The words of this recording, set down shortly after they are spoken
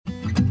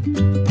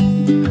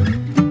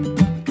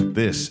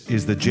This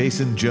is The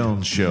Jason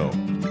Jones Show,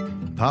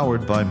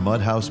 powered by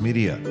Mudhouse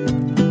Media.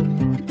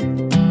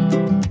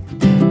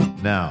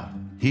 Now,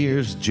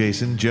 here's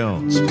Jason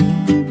Jones.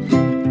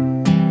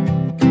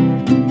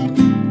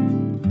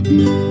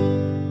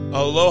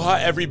 Aloha,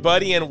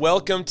 everybody, and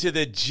welcome to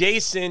The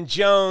Jason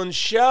Jones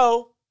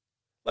Show.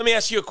 Let me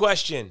ask you a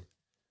question.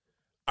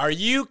 Are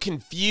you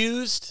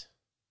confused,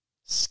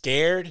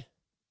 scared,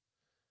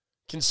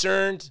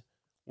 concerned,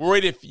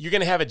 worried if you're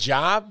going to have a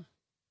job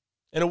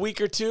in a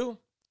week or two?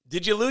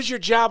 Did you lose your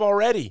job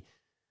already?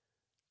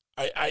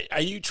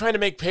 Are you trying to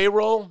make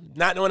payroll,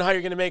 not knowing how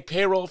you're going to make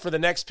payroll for the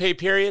next pay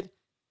period?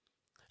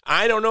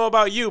 I don't know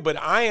about you, but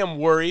I am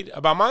worried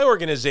about my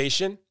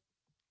organization.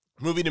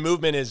 Moving to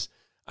Movement is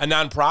a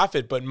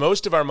nonprofit, but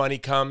most of our money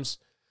comes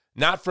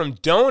not from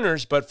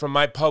donors, but from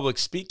my public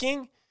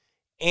speaking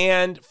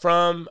and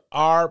from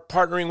our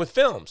partnering with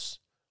films,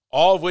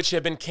 all of which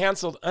have been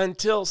canceled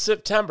until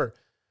September.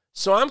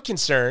 So I'm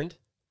concerned,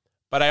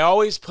 but I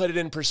always put it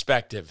in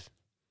perspective.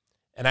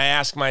 And I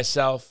ask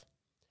myself,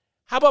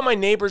 how about my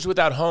neighbors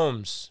without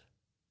homes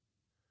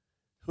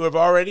who have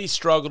already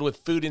struggled with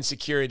food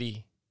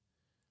insecurity,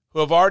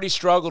 who have already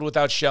struggled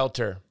without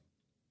shelter,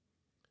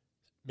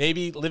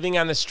 maybe living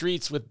on the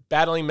streets with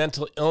battling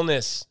mental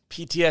illness,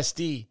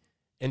 PTSD,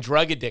 and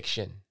drug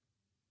addiction?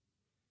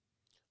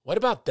 What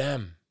about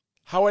them?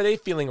 How are they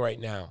feeling right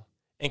now?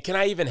 And can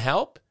I even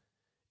help?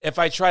 If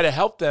I try to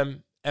help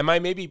them, am I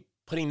maybe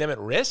putting them at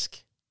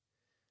risk?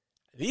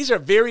 These are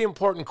very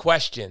important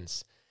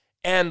questions.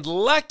 And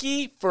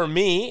lucky for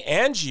me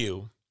and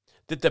you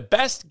that the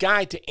best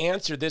guy to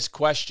answer this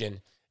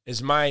question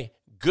is my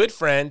good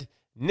friend,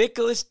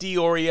 Nicholas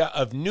D'Iorio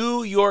of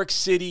New York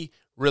City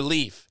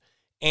Relief.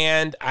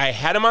 And I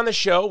had him on the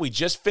show. We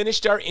just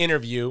finished our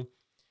interview.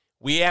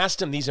 We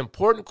asked him these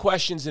important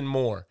questions and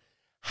more.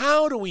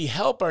 How do we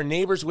help our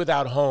neighbors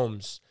without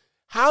homes?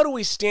 How do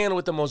we stand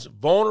with the most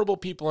vulnerable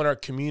people in our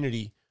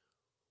community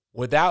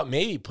without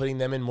maybe putting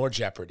them in more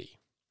jeopardy?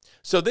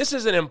 So this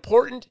is an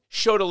important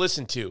show to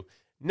listen to.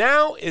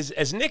 Now is,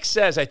 as Nick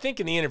says, I think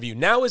in the interview,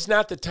 now is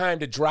not the time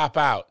to drop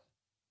out.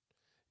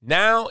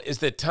 Now is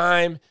the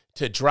time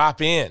to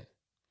drop in.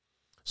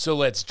 So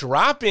let's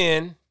drop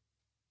in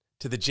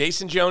to the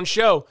Jason Jones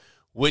Show,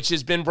 which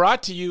has been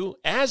brought to you,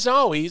 as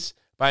always,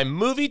 by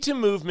Movie to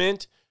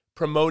Movement,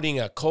 promoting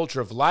a culture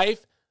of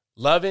life,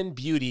 love, and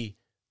beauty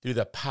through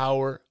the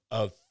power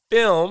of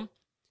film,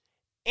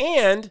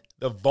 and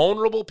the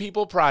Vulnerable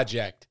People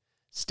Project,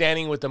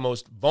 standing with the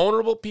most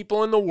vulnerable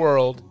people in the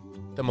world,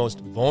 the most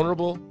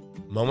vulnerable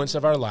moments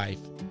of our life,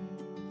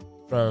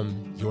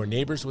 from your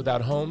neighbors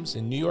without homes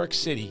in New York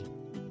City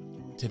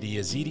to the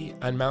Yazidi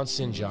on Mount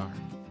Sinjar.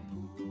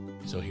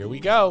 So here we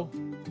go.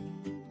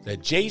 The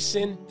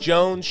Jason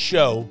Jones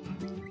Show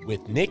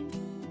with Nick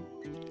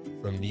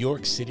from New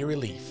York City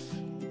Relief.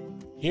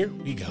 Here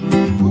we go.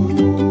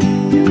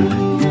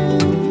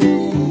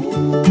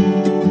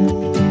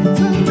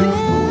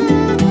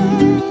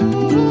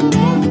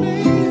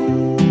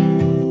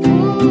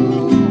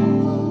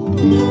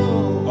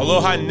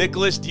 Aloha,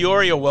 Nicholas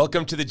D'Iorio.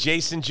 Welcome to the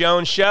Jason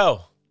Jones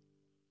Show.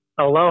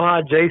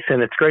 Aloha,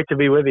 Jason. It's great to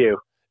be with you.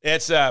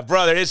 It's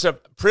brother, it's a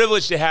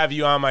privilege to have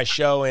you on my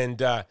show. And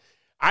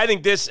I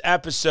think this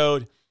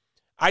episode,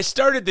 I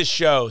started this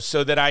show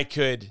so that I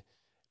could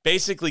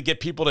basically get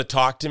people to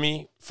talk to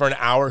me for an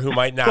hour who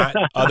might not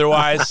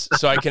otherwise,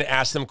 so I can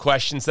ask them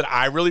questions that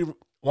I really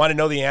want to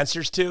know the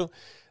answers to,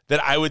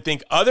 that I would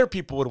think other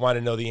people would want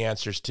to know the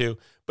answers to.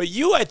 But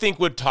you, I think,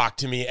 would talk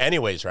to me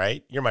anyways,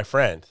 right? You're my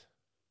friend.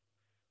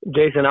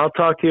 Jason, I'll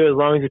talk to you as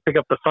long as you pick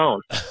up the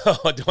phone.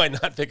 Oh, do I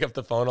not pick up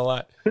the phone a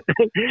lot?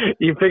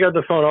 You pick up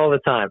the phone all the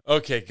time.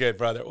 Okay, good,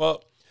 brother.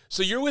 Well,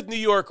 so you're with New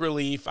York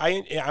Relief.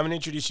 I'm going to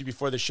introduce you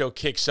before the show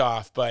kicks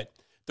off, but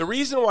the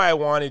reason why I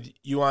wanted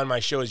you on my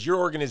show is your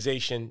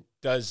organization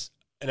does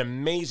an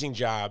amazing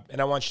job, and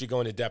I want you to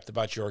go into depth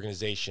about your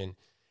organization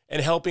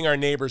and helping our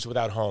neighbors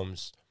without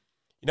homes.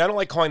 You know, I don't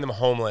like calling them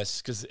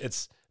homeless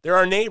because they're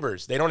our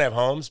neighbors. They don't have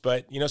homes,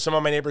 but, you know, some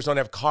of my neighbors don't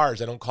have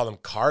cars. I don't call them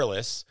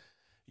carless.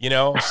 You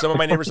know, some of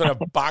my neighbors don't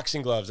have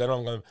boxing gloves. I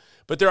don't know,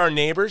 but they're our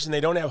neighbors and they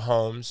don't have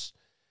homes.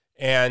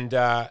 And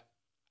I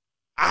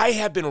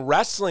have been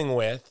wrestling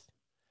with,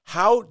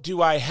 how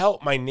do I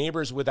help my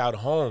neighbors without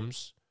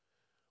homes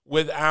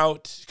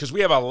because we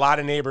have a lot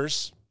of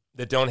neighbors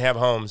that don't have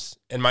homes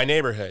in my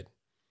neighborhood.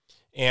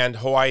 And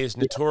Hawaii is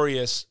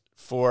notorious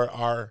for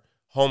our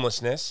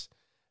homelessness.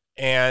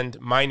 And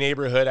my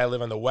neighborhood, I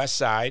live on the west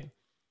side,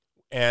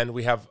 and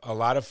we have a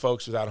lot of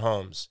folks without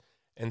homes.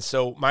 And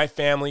so my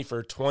family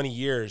for 20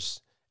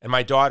 years, and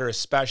my daughter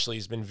especially,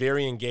 has been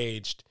very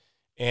engaged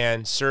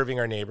in serving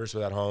our neighbors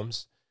without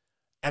homes.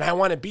 And I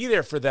want to be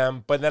there for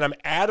them, but then I'm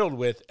addled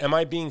with, am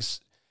I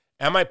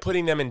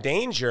putting them in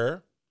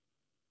danger?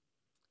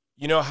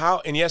 You know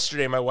how, and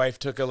yesterday my wife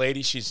took a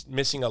lady, she's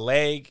missing a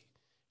leg.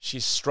 She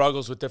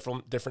struggles with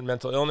different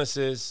mental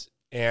illnesses,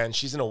 and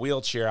she's in a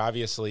wheelchair,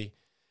 obviously.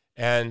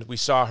 And we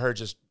saw her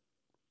just,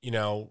 you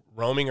know,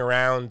 roaming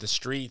around the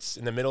streets,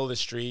 in the middle of the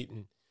street.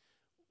 And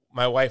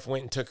my wife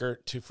went and took her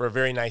for a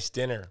very nice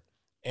dinner,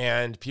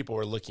 and people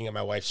were looking at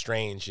my wife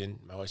strange. And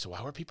my wife said,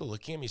 "Why were people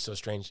looking at me so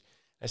strange?"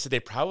 I said, "They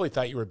probably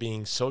thought you were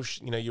being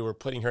social. You were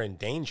putting her in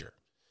danger.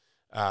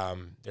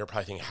 They were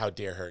probably thinking, how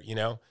dare her,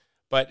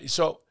 But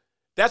so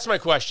that's my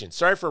question.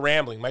 Sorry for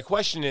rambling. My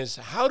question is,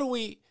 what do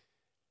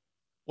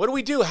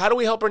we do? How do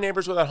we help our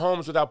neighbors without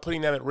homes without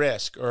putting them at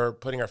risk or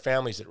putting our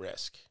families at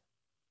risk?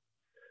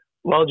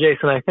 Well,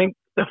 Jason, I think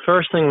the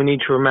first thing we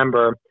need to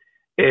remember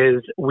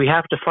is we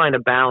have to find a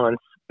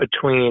balance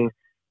between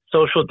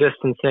social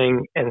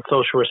distancing and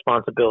social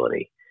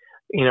responsibility.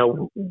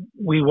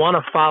 We want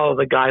to follow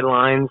the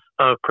guidelines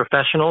of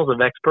professionals,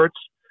 of experts.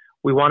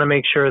 We want to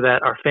make sure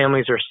that our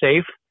families are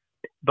safe,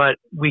 but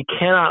we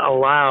cannot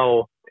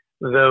allow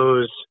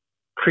those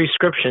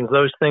prescriptions,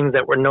 those things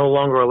that we're no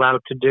longer allowed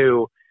to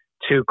do,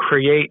 to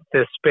create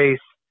this space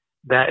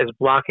that is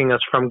blocking us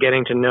from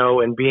getting to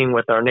know and being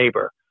with our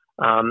neighbor.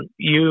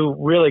 You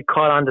really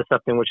caught on to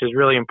something which is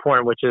really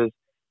important, which is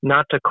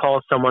not to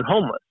call someone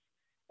homeless.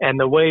 And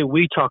the way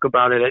we talk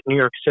about it at New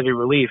York City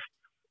Relief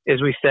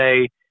is we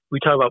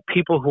talk about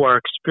people who are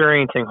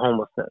experiencing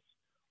homelessness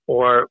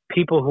or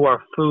people who are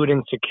food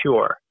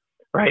insecure,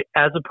 right?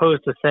 As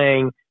opposed to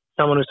saying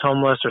someone who's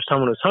homeless or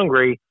someone who's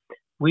hungry,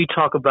 we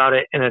talk about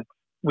it and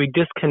we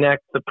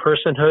disconnect the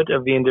personhood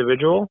of the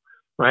individual,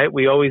 right?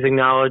 We always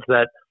acknowledge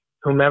that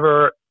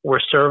whomever we're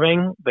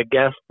serving, the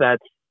guest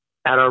that's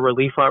at our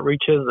relief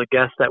outreaches, the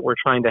guests that we're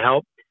trying to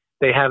help,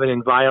 they have an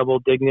inviolable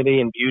dignity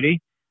and beauty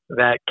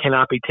that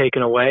cannot be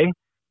taken away.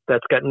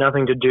 That's got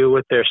nothing to do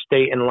with their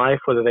state in life,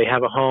 whether they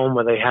have a home,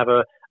 whether they have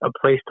a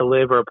place to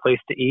live or a place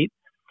to eat.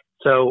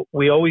 So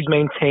we always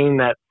maintain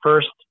that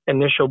first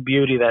initial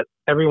beauty that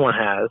everyone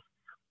has,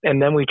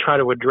 and then we try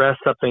to address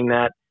something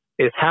that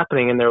is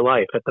happening in their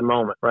life at the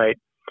moment, right?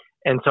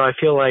 And so I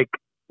feel like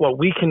what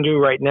we can do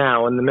right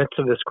now in the midst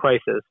of this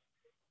crisis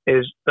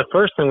is the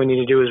first thing we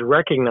need to do is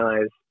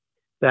recognize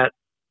that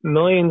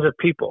millions of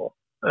people,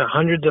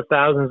 hundreds of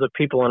thousands of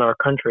people in our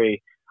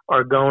country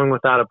are going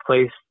without a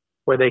place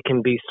where they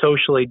can be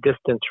socially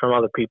distanced from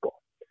other people,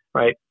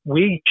 right?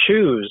 We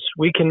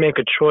can make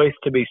a choice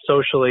to be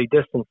socially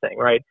distancing,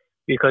 right?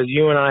 Because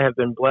you and I have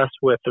been blessed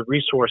with the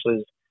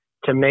resources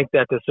to make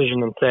that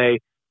decision and say,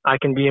 I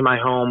can be in my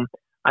home.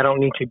 I don't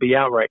need to be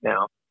out right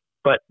now.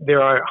 But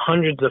there are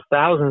hundreds of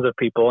thousands of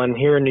people, and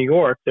here in New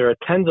York, there are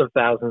tens of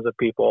thousands of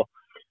people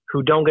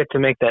who don't get to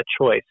make that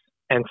choice.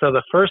 And so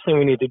the first thing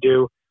we need to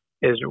do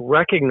is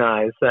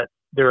recognize that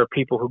there are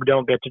people who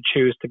don't get to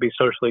choose to be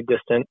socially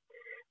distant.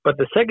 But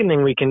the second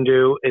thing we can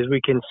do is we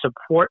can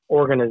support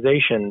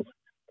organizations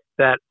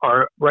that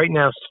are right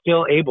now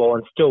still able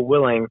and still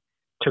willing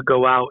to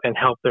go out and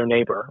help their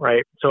neighbor,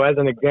 right? So as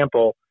an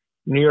example,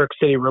 New York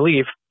City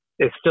Relief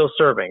is still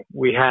serving.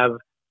 We have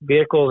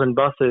vehicles and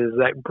buses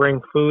that bring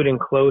food and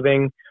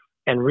clothing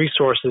and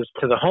resources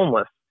to the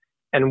homeless.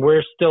 And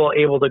we're still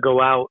able to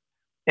go out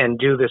and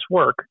do this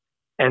work.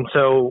 And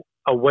so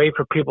a way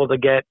for people to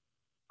get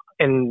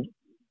and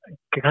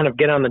kind of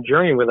get on the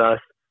journey with us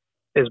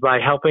is by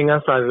helping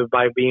us, either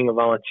by being a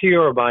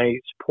volunteer or by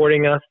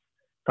supporting us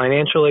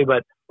financially.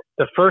 But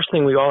the first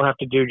thing we all have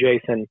to do,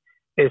 Jason,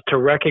 is to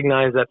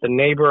recognize that the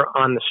neighbor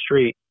on the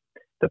street,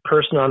 the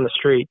person on the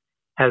street,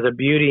 has a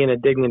beauty and a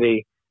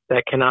dignity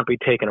that cannot be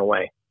taken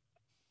away.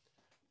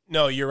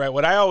 No, you're right.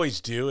 What I always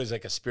do is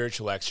like a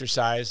spiritual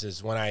exercise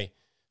is when I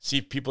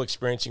see people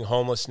experiencing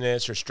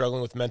homelessness or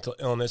struggling with mental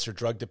illness or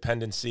drug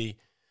dependency,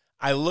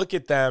 I look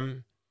at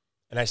them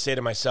and I say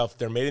to myself,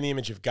 they're made in the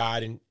image of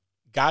God, and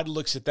God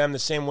looks at them the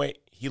same way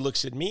he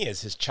looks at me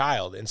as his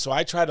child. And so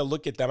I try to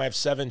look at them. I have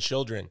 7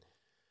 children.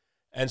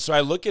 And so I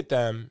look at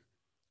them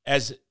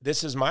as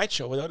this is my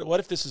child.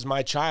 What if this is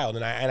my child?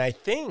 And I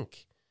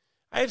think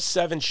I have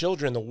 7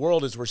 children. The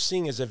world, as we're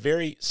seeing, is a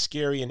very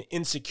scary and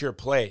insecure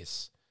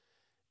place.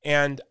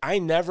 And I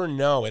never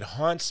know. It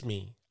haunts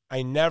me.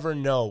 I never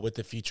know what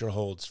the future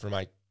holds for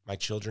my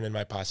children and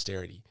my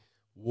posterity.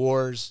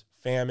 Wars,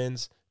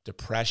 famines,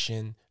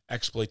 depression,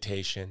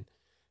 exploitation.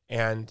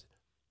 And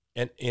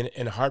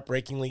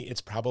heartbreakingly, it's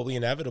probably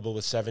inevitable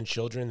with 7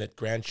 children that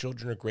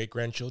grandchildren or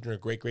great-grandchildren or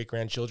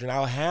great-great-grandchildren,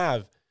 I'll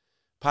have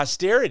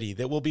posterity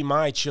that will be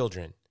my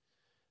children,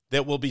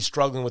 that will be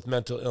struggling with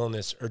mental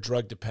illness or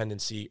drug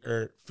dependency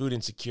or food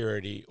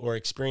insecurity or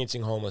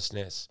experiencing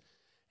homelessness.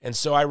 And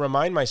so I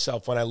remind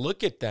myself when I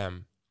look at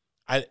them,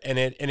 I've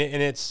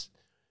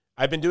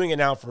been doing it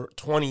now for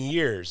 20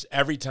 years.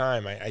 Every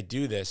time I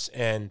do this,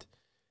 and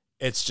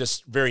it's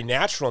just very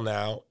natural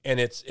now, and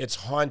it's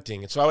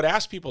haunting. And so I would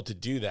ask people to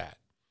do that.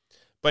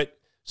 But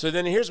so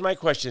then here's my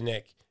question,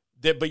 Nick.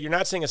 But you're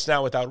not saying it's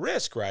not without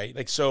risk, right?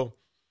 Like, so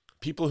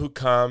people who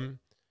come,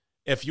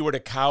 if you were to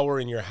cower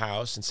in your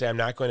house and say, I'm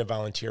not going to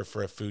volunteer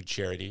for a food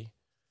charity,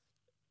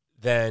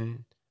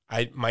 then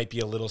I might be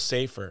a little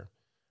safer.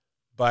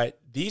 But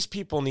these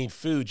people need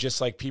food just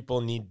like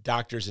people need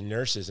doctors and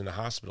nurses in the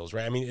hospitals,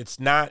 right? I mean, it's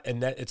not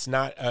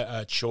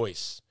a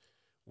choice.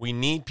 We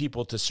need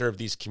people to serve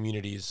these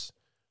communities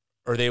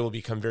or they will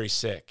become very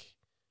sick,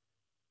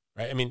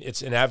 right? I mean,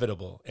 it's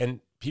inevitable.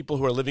 And people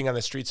who are living on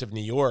the streets of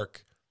New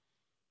York,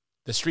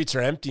 the streets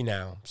are empty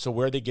now. So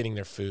where are they getting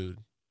their food?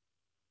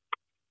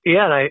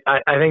 Yeah, and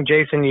I think,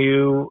 Jason,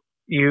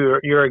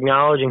 you're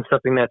acknowledging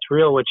something that's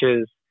real, which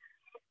is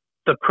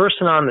the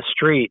person on the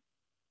street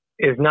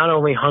is not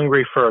only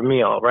hungry for a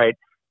meal, right?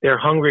 They're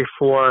hungry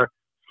for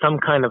some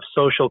kind of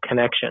social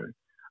connection.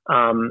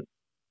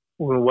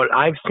 What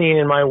I've seen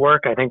in my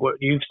work, I think what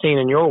you've seen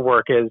in your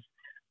work is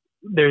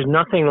there's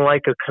nothing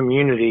like a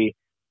community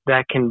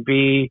that can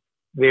be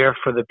there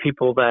for the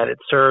people that it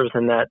serves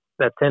and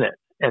that's in it.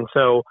 And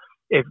so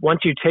if once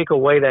you take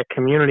away that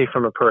community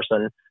from a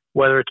person,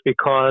 whether it's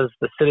because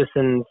the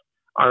citizens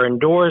are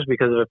indoors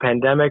because of a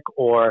pandemic,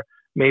 or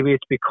maybe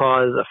it's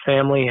because a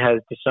family has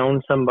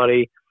disowned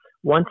somebody,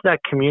 once that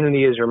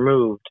community is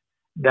removed,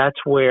 that's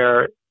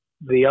where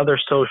the other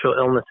social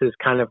illnesses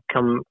kind of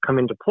come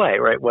into play,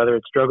 right? Whether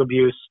it's drug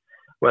abuse,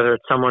 whether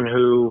it's someone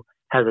who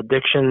has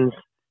addictions,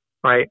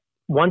 right?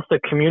 Once the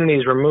community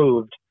is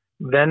removed,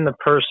 then the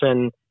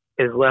person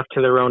is left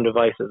to their own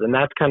devices. And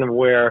that's kind of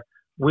where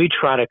we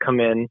try to come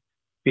in,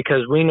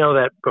 because we know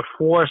that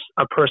before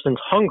a person's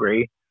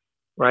hungry,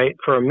 right,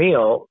 for a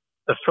meal,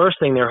 the first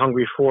thing they're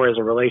hungry for is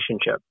a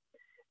relationship.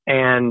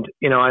 And,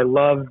 I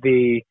love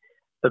the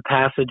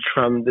passage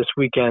from this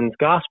weekend's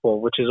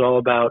gospel, which is all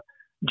about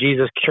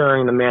Jesus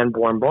curing the man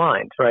born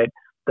blind, right?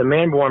 The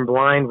man born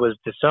blind was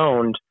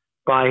disowned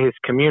by his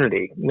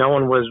community. No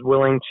one was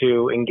willing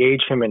to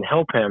engage him and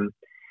help him.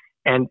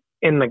 And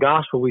in the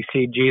gospel, we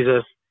see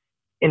Jesus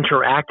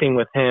interacting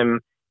with him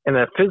in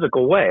a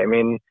physical way. I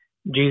mean,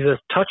 Jesus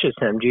touches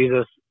him.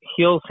 Jesus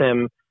heals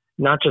him,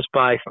 not just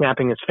by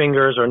snapping his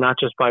fingers or not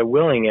just by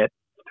willing it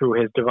through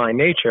his divine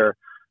nature,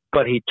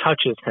 but he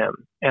touches him.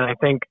 And I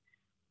think,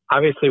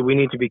 obviously, we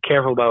need to be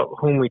careful about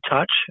whom we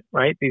touch,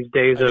 right? These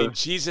days of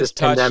Jesus this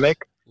pandemic,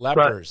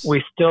 lepers.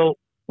 But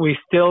we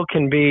still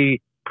can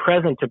be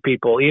present to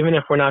people, even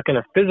if we're not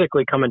going to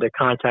physically come into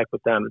contact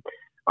with them.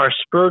 Our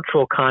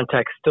spiritual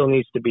contact still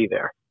needs to be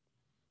there.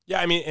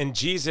 Yeah, and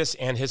Jesus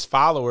and his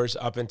followers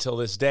up until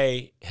this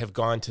day have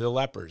gone to the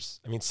lepers.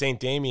 St.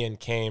 Damien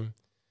came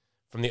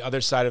from the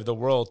other side of the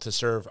world to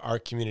serve our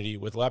community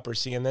with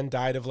leprosy and then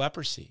died of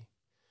leprosy.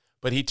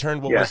 But he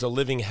turned what was a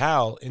living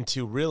hell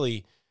into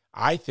really,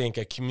 I think,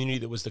 a community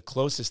that was the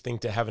closest thing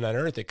to heaven on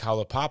earth. At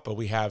Kalaupapa,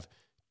 we have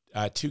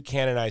 2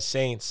 canonized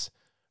saints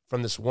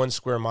from this 1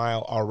 square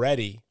mile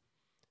already,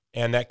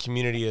 and that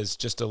community is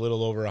just a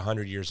little over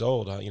 100 years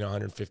old,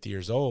 150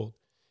 years old,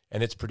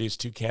 and it's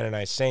produced 2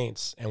 canonized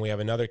saints, and we have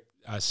another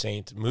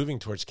saint moving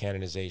towards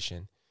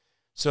canonization.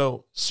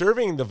 So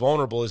serving the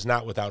vulnerable is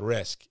not without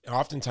risk.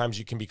 Oftentimes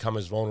you can become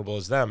as vulnerable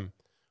as them.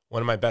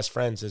 One of my best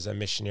friends is a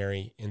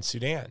missionary in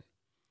Sudan.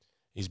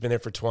 He's been there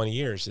for 20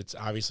 years. It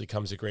obviously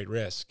comes at great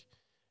risk.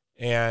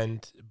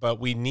 But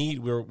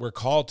we're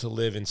called to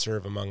live and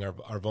serve among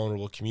our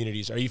vulnerable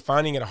communities. Are you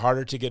finding it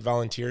harder to get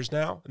volunteers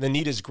now? The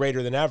need is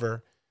greater than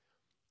ever.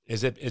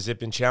 Is it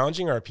been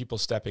challenging, or are people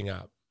stepping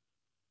up?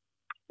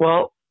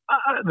 Well,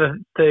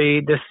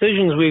 the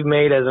decisions we've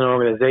made as an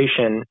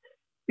organization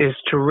is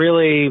to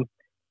really,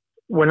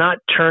 we're not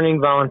turning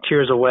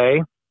volunteers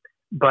away,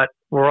 but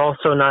we're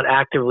also not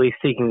actively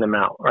seeking them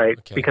out, right?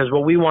 Okay. Because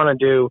what we want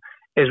to do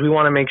is we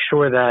want to make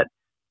sure that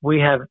we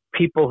have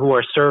people who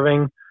are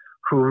serving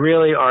who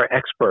really are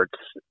experts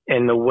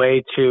in the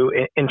way to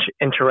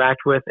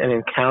interact with and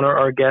encounter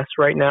our guests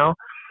right now.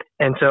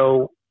 And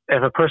so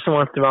if a person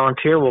wants to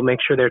volunteer, we'll make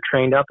sure they're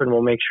trained up, and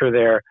we'll make sure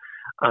they're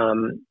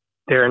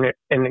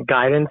in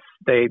guidance.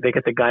 They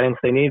get the guidance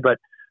they need. But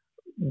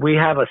we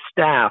have a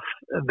staff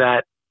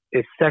that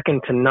is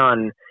second to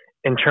none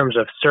in terms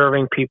of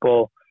serving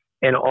people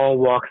in all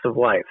walks of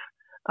life.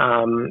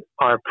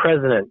 Our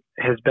president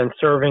has been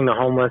serving the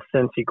homeless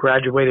since he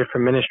graduated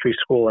from ministry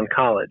school and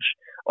college,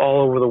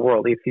 all over the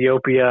world,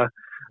 Ethiopia,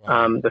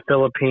 the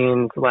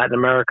Philippines, Latin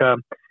America.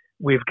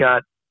 We've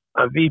got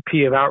a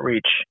VP of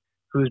outreach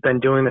who's been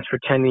doing this for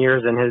 10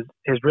 years and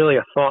is really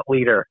a thought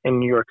leader in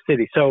New York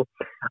City. So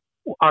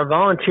our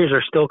volunteers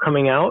are still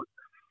coming out,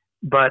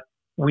 but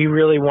we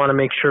really want to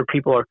make sure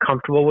people are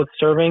comfortable with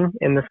serving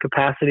in this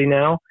capacity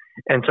now.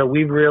 And so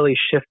we've really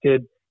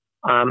shifted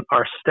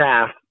our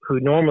staff, who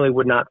normally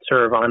would not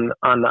serve on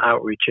the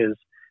outreaches,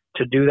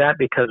 to do that,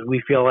 because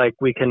we feel like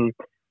we can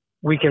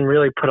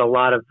really put a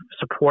lot of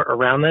support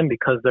around them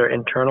because they're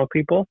internal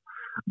people.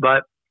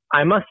 But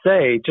I must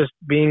say, just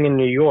being in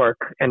New York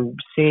and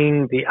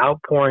seeing the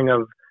outpouring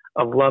of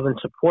love and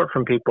support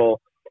from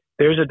people,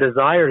 there's a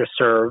desire to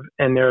serve,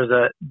 and there's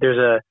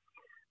a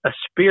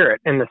spirit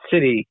in the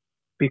city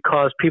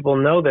because people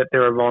know that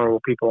there are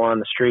vulnerable people on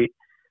the street.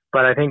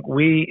 But I think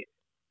we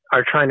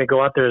are trying to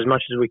go out there as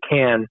much as we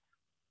can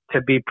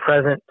to be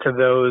present to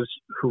those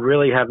who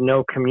really have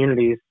no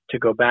communities to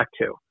go back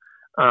to.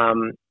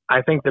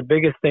 I think the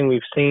biggest thing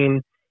we've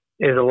seen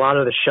is a lot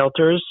of the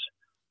shelters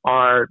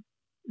are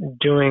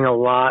doing a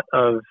lot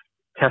of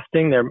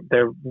testing.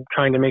 They're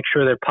trying to make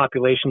sure their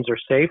populations are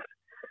safe.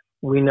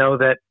 We know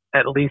that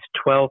at least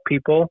 12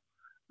 people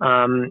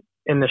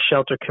in the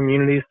shelter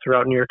communities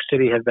throughout New York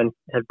City have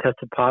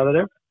tested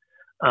positive.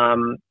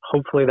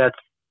 Hopefully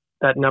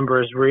that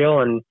number is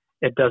real and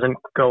it doesn't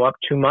go up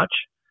too much.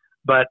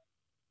 But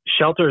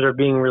shelters are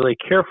being really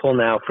careful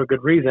now for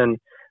good reason.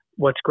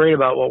 What's great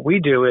about what we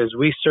do is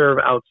we serve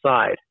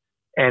outside,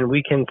 and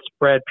we can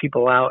spread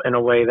people out in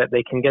a way that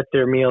they can get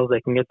their meals,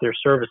 they can get their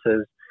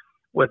services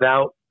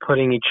without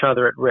putting each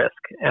other at risk.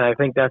 And I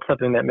think that's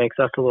something that makes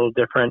us a little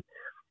different.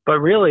 But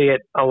really,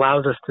 it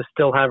allows us to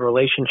still have a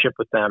relationship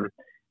with them.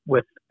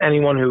 With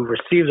anyone who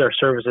receives our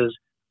services,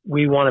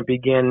 we want to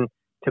begin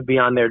to be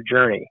on their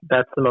journey.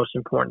 That's the most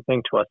important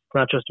thing to us. It's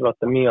not just about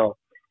the meal.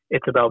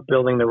 It's about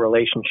building the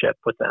relationship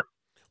with them.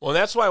 Well,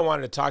 that's why I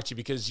wanted to talk to you,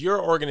 because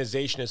your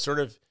organization is sort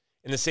of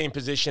in the same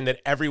position that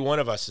every one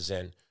of us is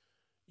in.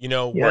 You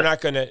know, Yes. we're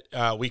not going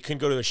to, we couldn't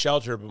go to a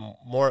shelter, but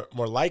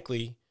more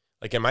likely,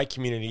 like in my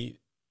community,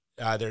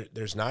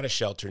 there's not a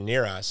shelter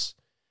near us.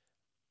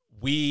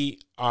 We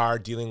are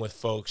dealing with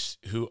folks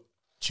who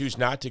choose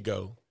not to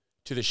go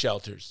to the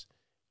shelters.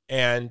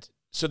 And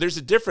so there's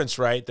a difference,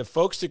 right? The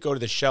folks that go to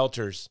the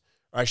shelters,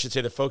 or I should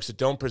say the folks that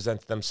don't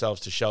present themselves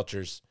to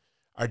shelters,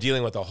 are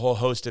dealing with a whole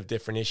host of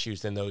different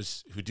issues than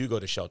those who do go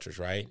to shelters,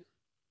 right?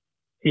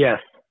 Yes.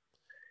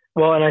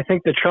 Well, and I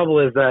think the trouble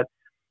is that,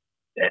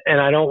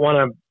 and I don't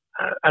want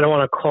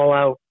to call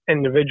out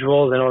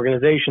individuals and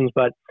organizations,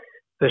 but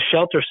the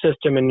shelter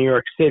system in New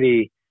York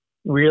City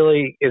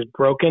really is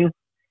broken.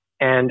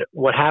 And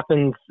what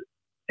happens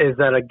is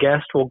that a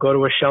guest will go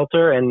to a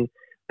shelter and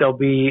they'll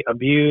be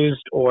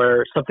abused,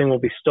 or something will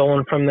be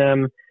stolen from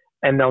them,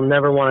 and they'll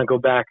never want to go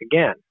back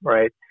again,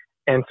 right?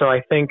 And so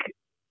I think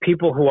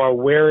people who are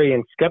wary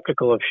and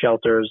skeptical of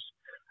shelters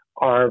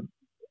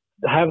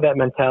have that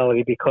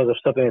mentality because of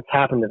something that's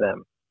happened to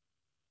them.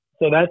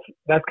 So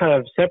that's kind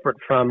of separate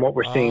from what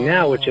we're seeing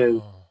now, which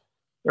is,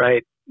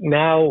 right,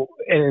 now,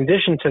 in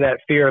addition to that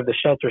fear of the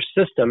shelter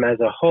system as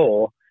a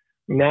whole,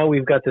 now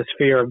we've got this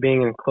fear of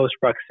being in close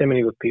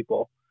proximity with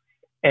people.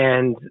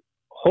 And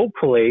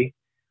hopefully,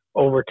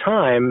 over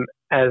time,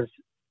 as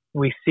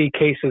we see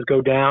cases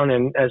go down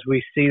and as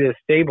we see this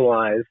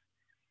stabilize,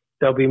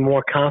 there'll be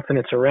more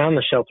confidence around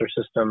the shelter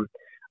system.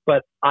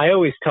 But I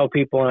always tell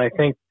people, and I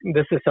think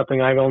this is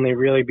something I've only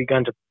really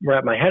begun to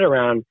wrap my head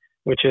around,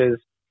 which is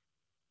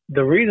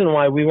the reason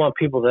why we want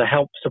people to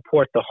help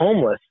support the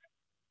homeless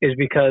is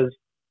because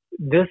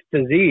this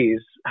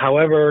disease,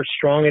 however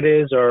strong it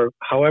is or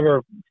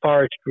however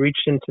far it's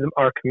reached into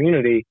our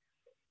community,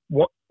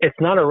 it's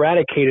not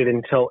eradicated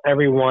until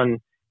everyone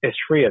is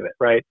free of it,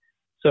 right?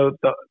 So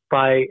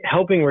by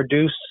helping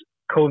reduce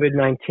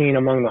COVID-19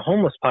 among the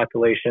homeless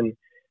population,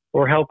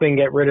 we're helping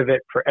get rid of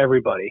it for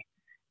everybody.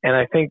 And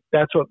I think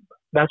that's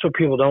what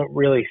people don't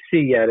really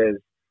see yet is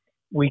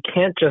we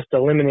can't just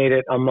eliminate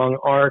it among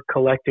our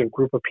collective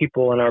group of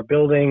people in our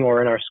building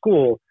or in our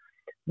school.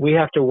 We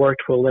have to work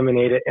to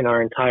eliminate it in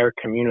our entire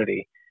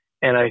community.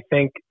 And I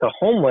think the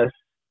homeless,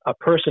 a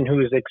person who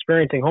is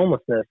experiencing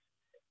homelessness,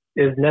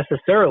 is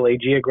necessarily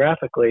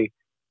geographically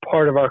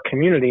part of our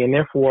community, and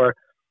therefore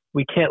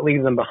we can't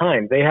leave them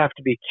behind. They have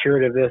to be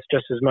cured of this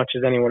just as much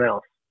as anyone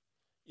else.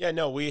 Yeah,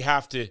 no, we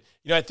have to.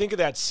 I think of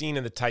that scene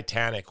in the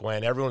Titanic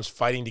when everyone's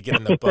fighting to get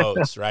in the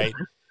boats, right?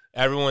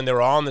 They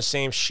were all on the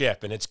same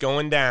ship, and it's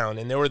going down,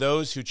 and there were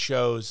those who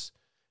chose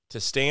to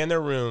stay in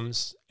their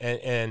rooms,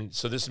 and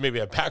so this is maybe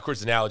a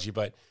backwards analogy,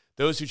 but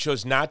those who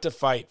chose not to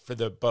fight for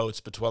the boats,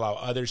 but to allow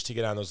others to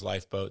get on those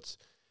lifeboats,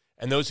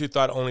 and those who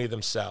thought only of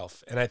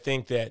themselves. And I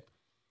think that,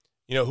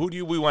 who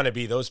do we want to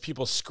be? Those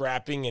people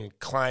scrapping and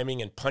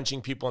climbing and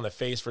punching people in the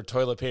face for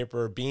toilet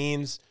paper or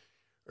beans?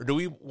 Or do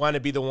we want to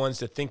be the ones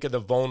that think of the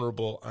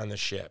vulnerable on the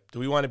ship? Do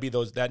we want to be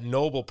that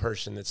noble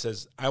person that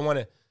says, I want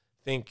to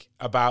think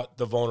about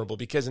the vulnerable?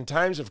 Because in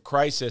times of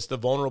crisis, the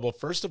vulnerable,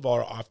 first of all,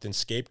 are often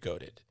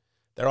scapegoated.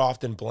 They're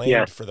often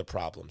blamed for the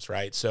problems,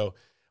 right? So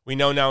we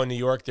know now in New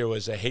York, there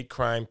was a hate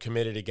crime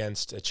committed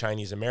against a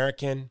Chinese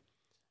American,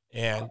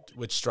 and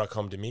which struck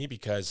home to me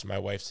because my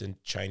wife's in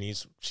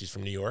Chinese. She's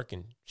from New York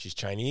and she's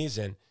Chinese,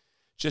 and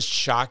just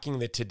shocking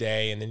that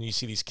today, and then you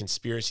see these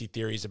conspiracy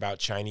theories about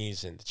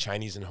Chinese and the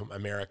Chinese in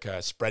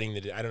America spreading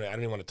I don't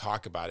even want to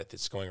talk about it.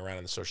 That's going around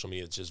on the social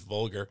media. It's just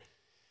vulgar.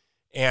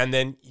 And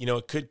then,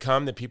 it could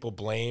come that people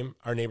blame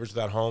our neighbors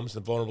without homes, the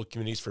vulnerable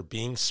communities, for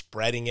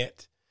spreading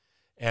it.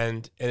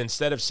 And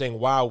instead of saying,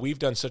 wow, we've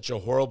done such a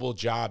horrible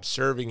job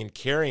serving and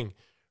caring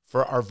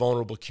for our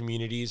vulnerable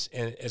communities.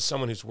 And as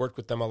someone who's worked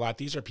with them a lot,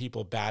 these are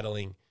people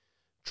battling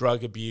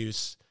drug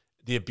abuse,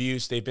 the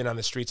abuse. They've been on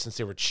the streets since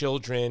they were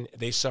children.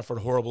 They suffered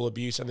horrible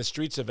abuse on the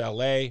streets of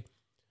LA.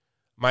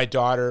 My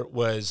daughter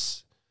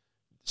was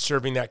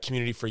serving that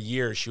community for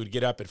years. She would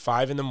get up at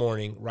 5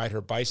 a.m, ride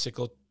her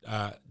bicycle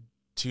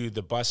to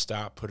the bus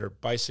stop, put her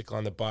bicycle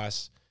on the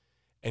bus,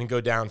 and go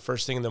down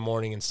first thing in the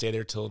morning and stay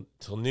there till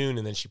noon.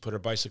 And then she put her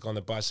bicycle on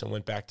the bus and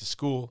went back to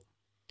school.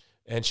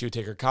 And she would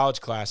take her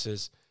college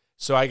classes.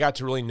 So I got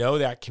to really know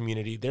that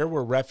community. There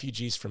were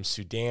refugees from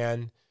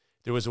Sudan.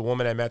 There was a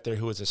woman I met there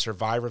who was a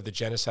survivor of the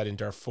genocide in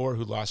Darfur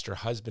who lost her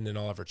husband and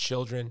all of her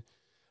children.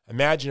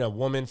 Imagine a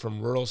woman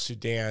from rural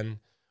Sudan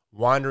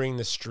wandering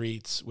the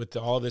streets with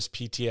all this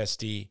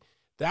PTSD.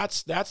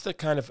 That's the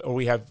kind of, or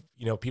we have,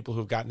 people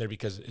who've gotten there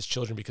as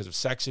children because of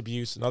sex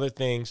abuse and other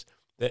things.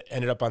 that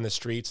ended up on the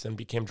streets, then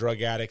became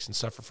drug addicts and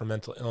suffer from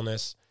mental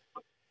illness.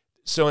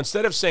 So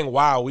instead of saying,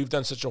 wow, we've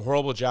done such a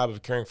horrible job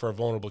of caring for our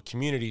vulnerable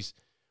communities,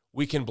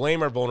 we can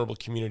blame our vulnerable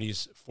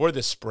communities for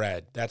the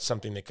spread. That's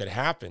something that could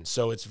happen.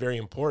 So it's very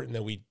important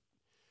that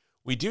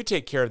we do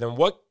take care of them.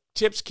 What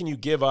tips can you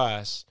give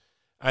us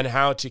on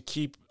how to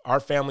keep our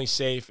family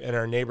safe and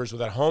our neighbors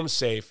without home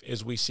safe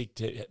as we seek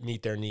to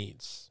meet their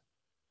needs,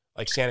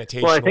 like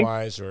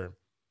sanitation-wise or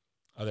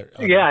other?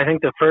 Yeah, I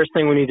think the first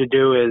thing we need to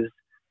do is,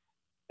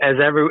 as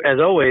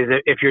always,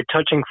 if you're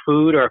touching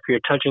food or if you're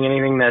touching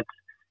anything that's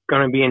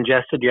going to be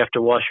ingested, you have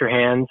to wash your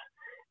hands.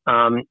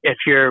 If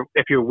you're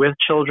with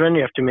children,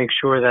 you have to make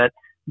sure that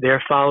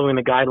they're following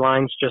the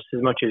guidelines just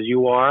as much as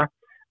you are.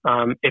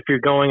 If you're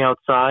going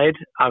outside,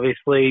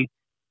 obviously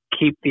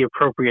keep the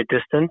appropriate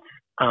distance.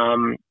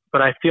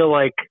 But I feel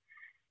like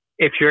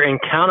if you're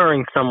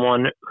encountering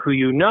someone who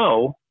you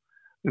know,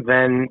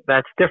 then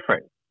that's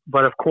different.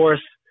 But of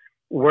course,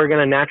 we're going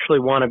to naturally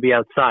want to be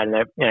outside. And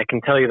I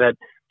can tell you that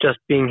just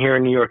being here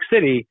in New York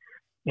City,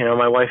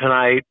 my wife and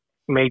I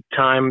made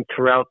time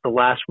throughout the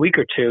last week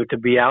or two to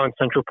be out in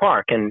Central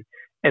Park. And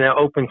in an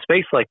open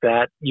space like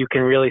that, you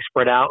can really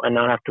spread out and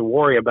not have to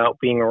worry about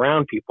being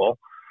around people.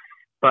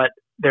 But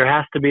there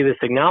has to be this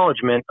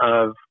acknowledgement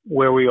of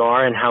where we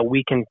are and how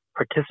we can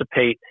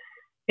participate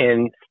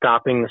in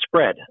stopping the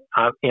spread.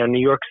 New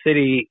York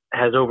City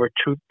has over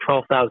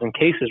 12,000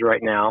 cases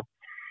right now,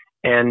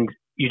 and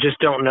you just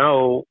don't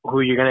know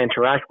who you're going to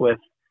interact with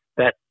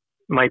that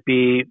might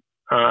be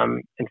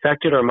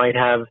infected or might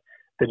have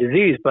the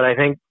disease. But I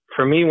think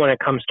for me, when it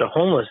comes to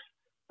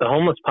the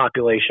homeless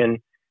population,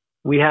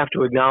 we have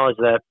to acknowledge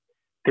that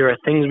there are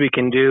things we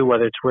can do,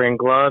 whether it's wearing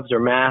gloves or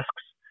masks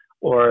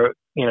or,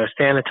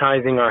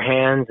 sanitizing our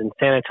hands and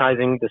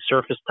sanitizing the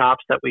surface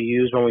tops that we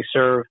use when we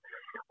serve.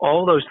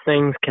 All those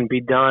things can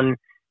be done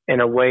in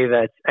a way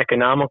that's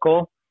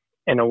economical,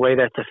 in a way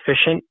that's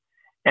efficient,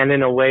 and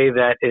in a way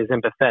that is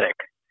empathetic.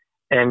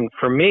 And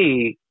for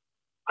me,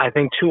 I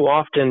think too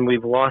often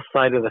we've lost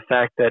sight of the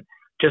fact that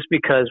just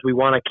because we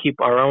want to keep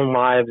our own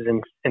lives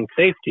in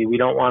safety, we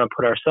don't want to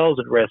put ourselves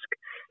at risk,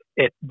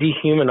 it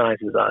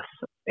dehumanizes us.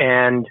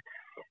 And,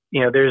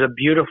 there's a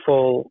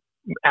beautiful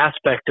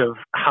aspect of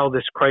how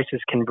this crisis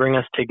can bring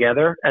us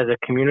together as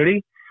a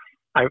community.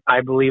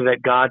 I believe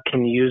that God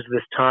can use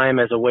this time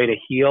as a way to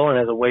heal and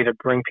as a way to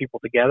bring people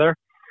together,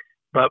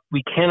 but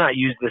we cannot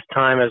use this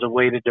time as a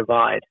way to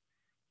divide.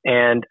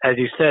 And as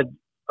you said,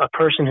 a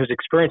person who's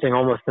experiencing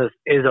homelessness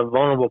is a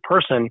vulnerable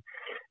person.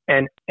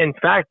 And in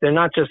fact, they're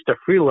not just a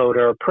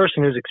freeloader. A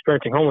person who's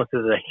experiencing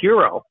homelessness is a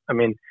hero. I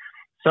mean,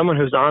 someone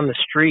who's on the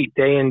street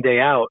day in, day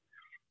out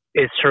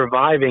is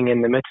surviving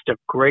in the midst of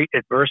great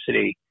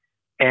adversity.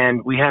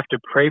 And we have to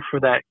pray for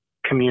that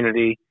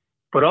community,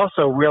 but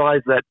also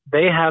realize that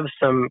they have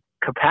some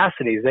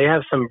capacities, they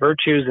have some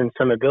virtues and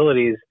some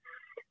abilities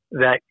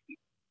that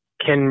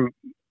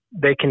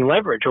they can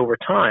leverage over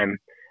time.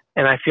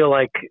 And I feel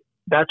like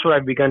that's what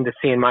I've begun to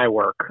see in my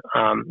work.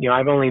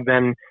 I've only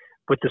been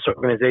with this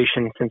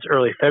organization since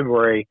early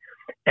February,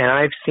 and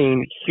I've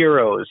seen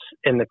heroes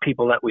in the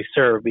people that we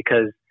serve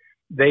because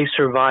they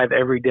survive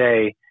every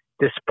day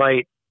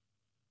despite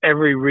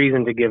every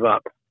reason to give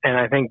up. And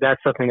I think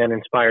that's something that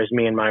inspires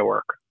me in my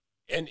work.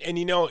 And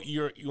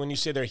when you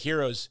say they're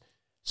heroes,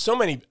 so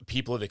many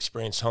people have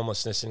experienced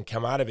homelessness and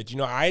come out of it.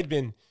 I had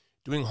been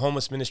doing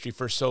homeless ministry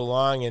for so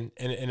long, and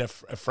a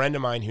friend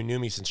of mine who knew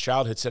me since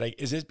childhood said,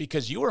 "Is it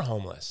because you were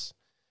homeless?"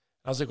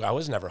 I was like, "Well, I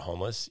was never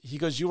homeless." He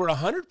goes, "You were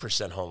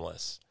 100%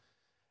 homeless."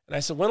 And I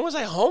said, "When was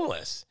I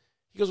homeless?"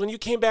 He goes, "When you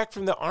came back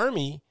from the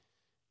Army,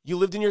 you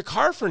lived in your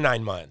car for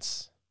 9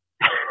 months."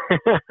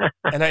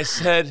 And I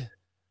said,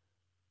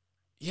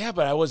 "Yeah,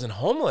 but I wasn't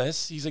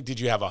homeless." He's like, "Did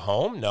you have a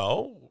home?"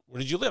 "No." "Where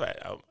did you live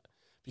at?"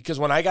 Because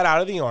when I got out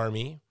of the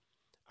Army,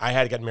 I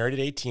had got married at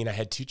 18. I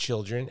had 2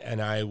 children,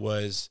 and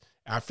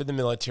after the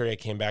military, I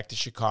came back to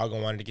Chicago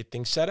and wanted to get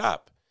things set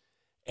up.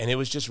 And it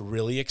was just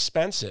really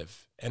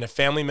expensive. And a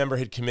family member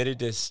had committed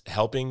to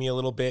helping me a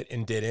little bit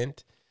and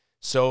didn't.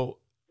 So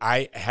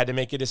I had to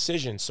make a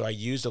decision. So I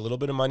used a little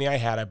bit of money I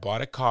had. I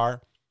bought a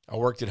car. I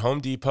worked at Home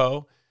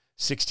Depot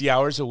 60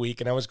 hours a week,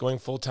 and I was going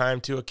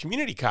full-time to a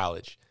community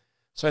college.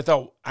 So I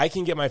thought, I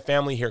can get my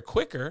family here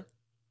quicker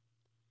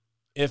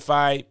if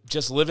I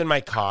just live in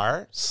my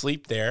car,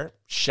 sleep there,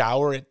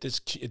 shower at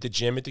the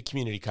gym at the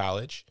community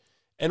college,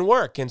 and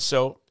work. And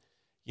so,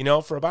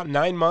 for about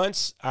 9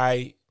 months,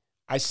 I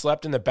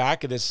slept in the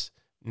back of this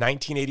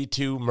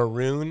 1982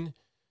 maroon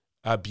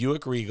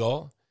Buick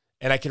Regal.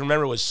 And I can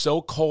remember it was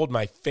so cold,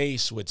 my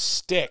face would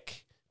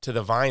stick to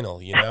the vinyl,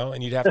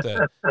 and you'd have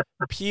to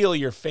peel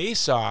your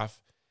face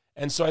off.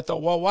 And so I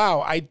thought, well,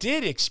 wow, I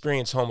did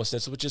experience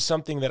homelessness, which is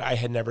something that I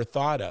had never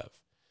thought of.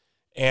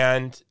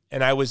 And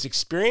I was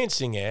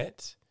experiencing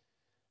it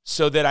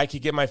so that I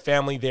could get my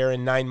family there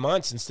in 9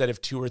 months instead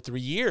of 2 or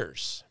 3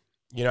 years.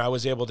 I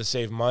was able to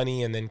save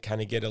money and then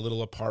kind of get a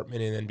little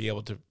apartment and then be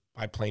able to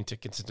buy plane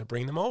tickets and to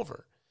bring them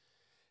over.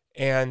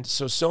 And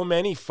so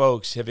many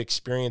folks have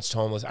experienced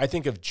homeless. I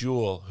think of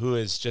Jewel, who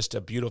is just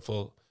a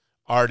beautiful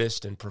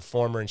artist and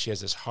performer, and she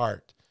has this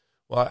heart.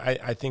 Well,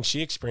 I think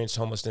she experienced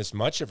homelessness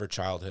much of her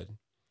childhood.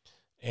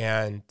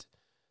 And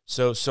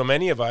so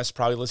many of us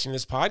probably listening to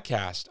this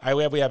podcast,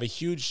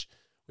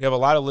 we have a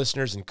lot of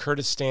listeners in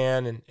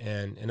Kurdistan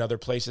and other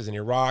places in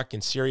Iraq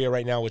and Syria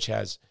right now, which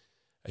has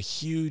a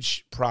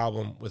huge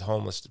problem with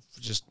homeless,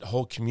 just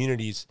whole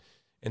communities.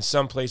 In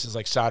some places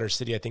like Sadr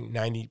City, I think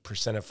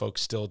 90% of folks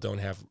still don't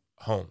have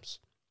homes.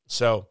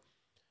 So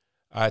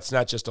it's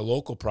not just a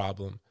local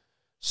problem.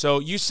 So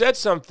you said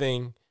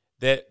something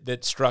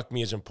that struck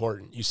me as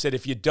important. You said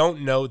if you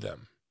don't know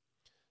them.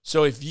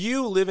 So if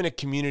you live in a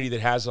community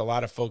that has a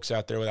lot of folks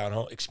out there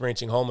without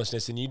experiencing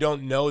homelessness and you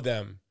don't know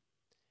them,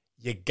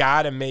 you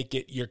got to make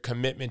it your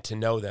commitment to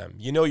know them.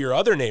 You know your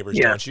other neighbors,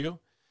 don't you?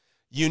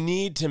 You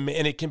need to,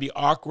 and it can be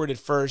awkward at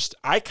first.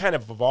 I kind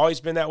of have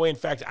always been that way. In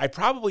fact, I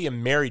probably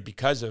am married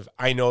because of,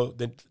 I know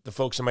the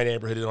folks in my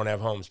neighborhood who don't have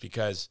homes,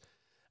 because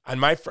on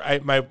my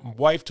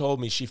wife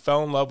told me she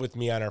fell in love with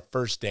me on our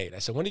first date. I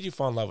said, when did you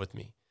fall in love with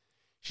me?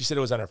 She said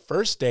it was on our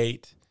first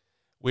date.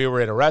 We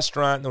were at a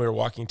restaurant and then we were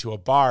walking to a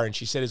bar. And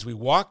she said, as we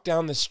walked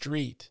down the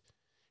street,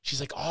 she's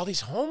like, all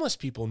these homeless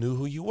people knew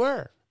who you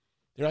were.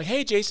 They're like,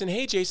 hey, Jason,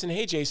 hey, Jason,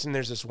 hey, Jason.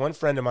 There's this one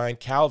friend of mine,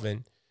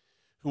 Calvin,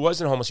 who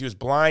wasn't homeless. He was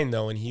blind,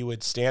 though, and he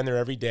would stand there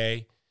every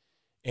day.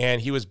 And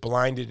he was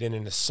blinded in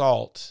an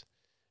assault.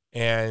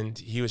 And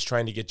he was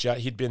trying to get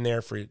he'd been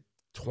there for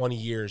 20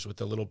 years with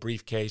a little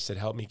briefcase that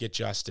helped me get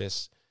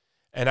justice.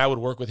 And I would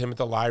work with him at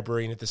the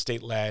library and at the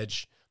state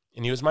ledge.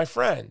 And he was my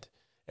friend.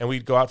 And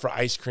we'd go out for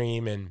ice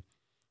cream.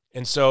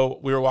 And so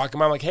we were walking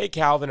by. I'm like, hey,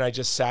 Calvin. And I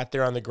just sat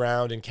there on the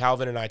ground, and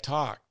Calvin and I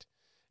talked.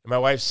 And my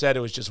wife said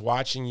it was just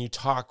watching you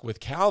talk with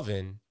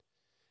Calvin.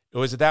 It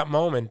was at that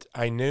moment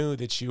I knew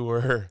that you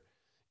were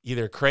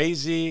either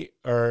crazy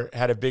or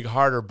had a big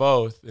heart or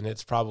both, and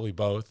it's probably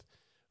both.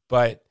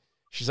 But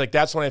she's like,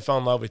 that's when I fell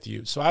in love with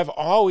you. So I've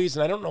always,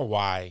 and I don't know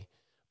why,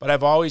 but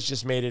I've always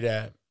just made it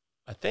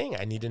a thing.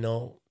 I need to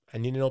know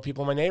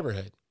people in my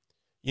neighborhood.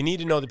 You need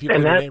to know the people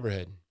in your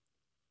neighborhood.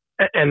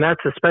 And that's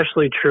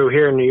especially true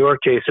here in New York,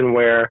 Jason,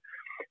 where,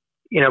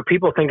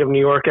 people think of New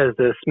York as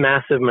this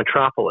massive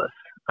metropolis.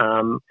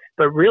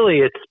 But really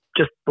it's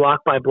just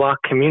block by block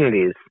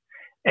communities.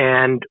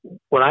 And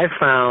what I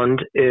found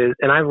is,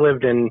 and I've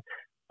lived in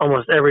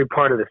almost every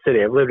part of the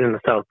city. I've lived in the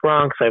South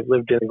Bronx. I've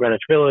lived in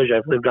Greenwich Village.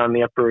 I've lived on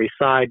the Upper East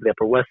Side, the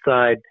Upper West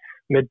Side,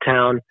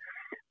 Midtown.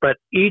 But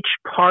each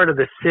part of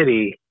the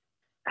city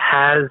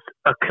has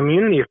a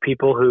community of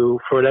people who,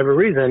 for whatever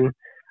reason,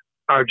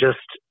 are just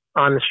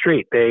on the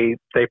street. They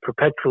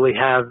perpetually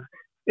have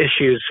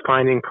issues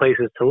finding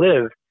places to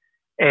live.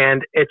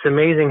 And it's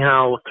amazing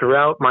how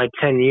throughout my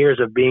 10 years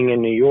of being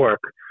in New York,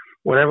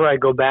 whenever I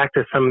go back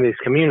to some of these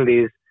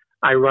communities,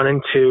 I run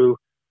into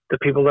the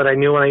people that I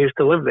knew when I used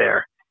to live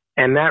there.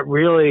 And that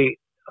really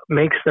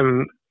makes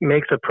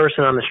a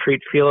person on the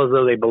street feel as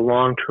though they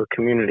belong to a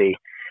community.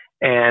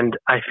 And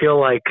I feel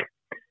like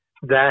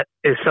that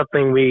is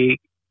something we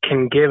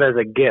can give as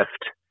a gift,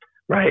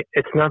 right?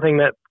 It's nothing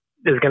that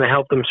is going to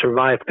help them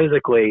survive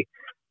physically,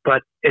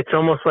 but it's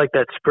almost like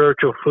that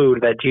spiritual food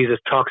that Jesus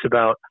talks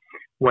about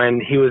when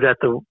he was at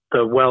the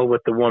well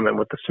with the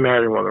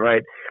Samaritan woman,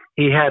 right?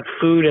 He had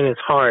food in his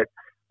heart,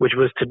 which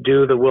was to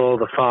do the will of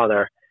the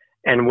Father.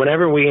 And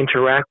whenever we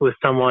interact with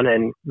someone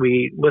and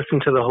we listen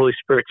to the Holy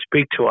Spirit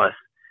speak to us,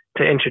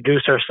 to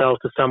introduce ourselves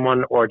to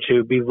someone or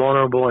to be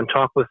vulnerable and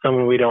talk with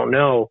someone we don't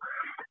know,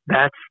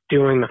 that's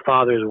doing the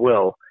Father's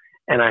will.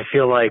 And I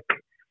feel like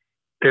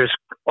there's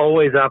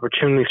always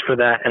opportunities for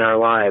that in our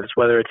lives,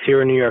 whether it's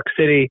here in New York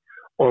City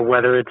or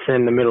whether it's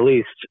in the Middle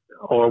East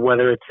or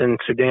whether it's in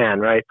Sudan,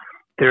 right?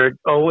 There are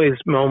always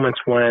moments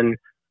when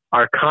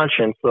our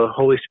conscience, the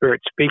Holy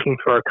Spirit speaking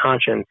through our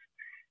conscience,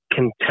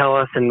 can tell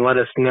us and let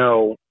us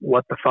know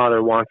what the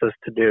Father wants us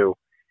to do.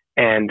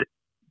 And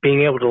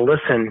being able to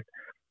listen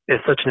is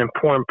such an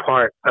important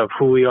part of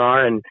who we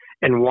are, and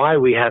why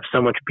we have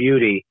so much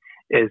beauty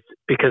is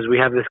because we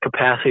have this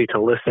capacity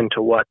to listen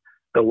to what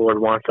the Lord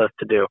wants us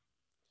to do.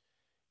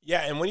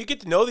 Yeah, and when you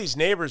get to know these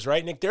neighbors,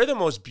 right, Nick, they're the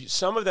most,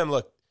 some of them,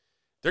 look,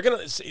 they're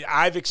going to,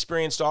 I've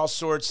experienced all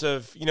sorts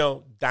of,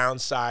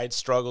 downsides,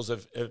 struggles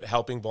of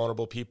helping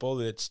vulnerable people.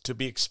 That's to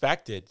be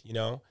expected,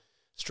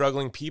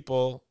 struggling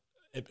people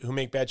who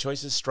make bad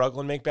choices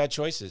struggle and make bad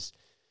choices.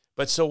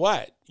 But so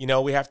what?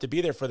 We have to be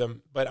there for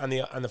them. But on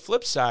the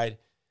flip side,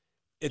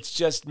 it's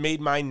just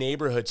made my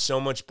neighborhood so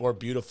much more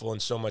beautiful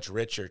and so much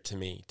richer to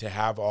me to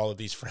have all of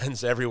these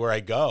friends everywhere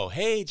I go.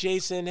 Hey,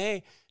 Jason.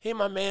 Hey,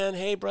 my man.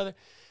 Hey, brother.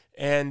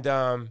 And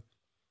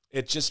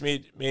it just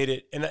made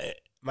it, and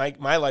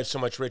my life so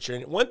much richer.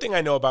 And one thing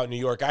I know about New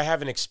York, I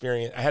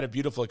had a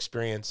beautiful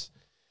experience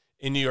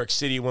in New York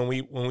City when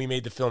we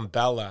made the film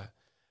Bella.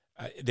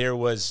 There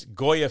was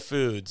Goya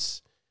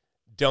Foods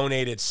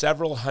donated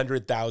several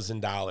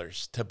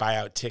 $100,000 to buy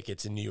out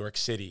tickets in New York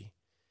City.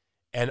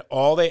 And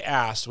all they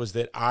asked was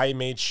that I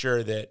made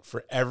sure that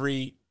for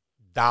every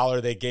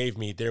dollar they gave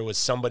me, there was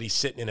somebody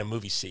sitting in a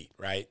movie seat,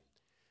 right?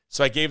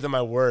 So I gave them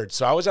my word.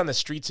 So I was on the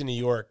streets in New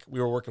York. We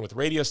were working with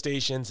radio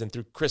stations, and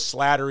through Chris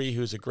Slattery,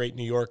 who's a great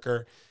New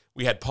Yorker,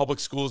 we had public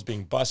schools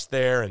being bused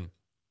there. And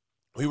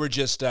we were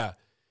just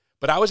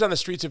But I was on the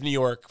streets of New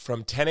York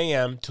from 10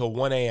 a.m. till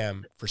 1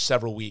 a.m. for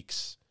several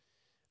weeks,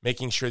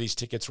 making sure these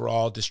tickets were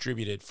all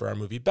distributed for our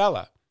movie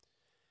Bella.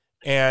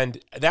 And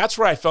that's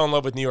where I fell in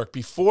love with New York.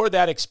 Before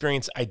that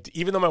experience,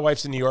 even though my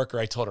wife's a New Yorker,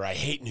 I told her, I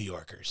hate New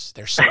Yorkers.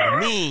 They're so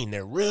mean.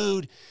 They're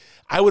rude.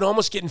 I would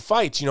almost get in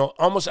fights.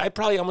 I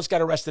probably almost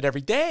got arrested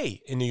every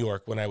day in New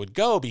York when I would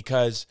go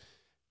because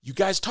you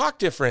guys talk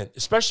different,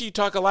 especially you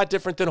talk a lot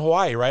different than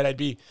Hawaii, right? I'd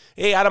be,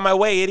 hey, out of my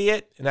way,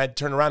 idiot. And I'd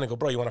turn around and go,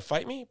 bro, you want to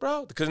fight me,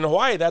 bro? Because in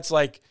Hawaii,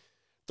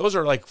 those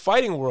are like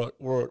fighting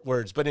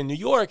words. But in New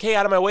York, hey,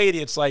 out of my way,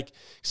 idiot. It's like,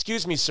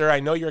 excuse me, sir, I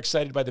know you're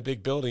excited by the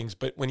big buildings,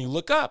 but when you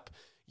look up,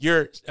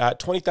 you're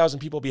 20,000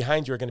 people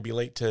behind you are going to be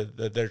late to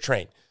their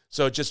train.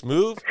 So just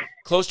move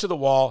close to the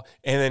wall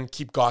and then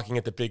keep gawking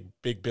at the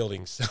big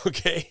buildings.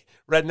 Okay,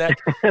 redneck.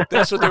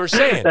 That's what they were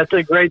saying. That's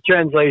a great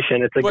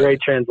translation. It's a great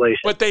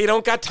translation. But they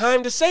don't got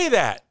time to say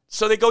that.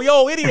 So they go,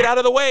 yo, idiot, out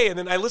of the way. And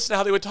then I listen to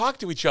how they would talk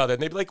to each other.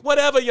 And they'd be like,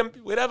 whatever.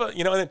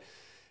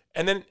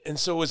 And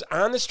so it was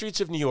on the streets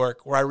of New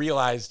York where I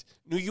realized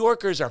New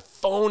Yorkers are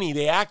phony.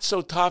 They act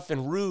so tough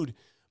and rude,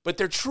 but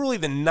they're truly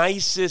the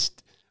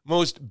nicest,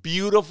 most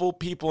beautiful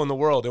people in the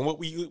world. And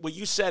what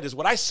you said is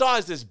what I saw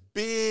as this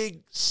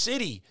big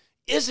city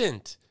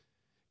isn't.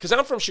 Because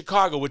I'm from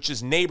Chicago, which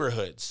is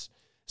neighborhoods.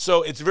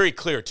 So it's very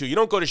clear, too. You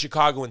don't go to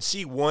Chicago and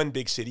see one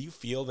big city. You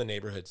feel the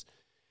neighborhoods.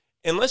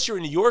 Unless you're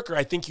a New Yorker,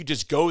 I think you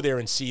just go there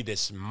and see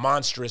this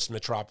monstrous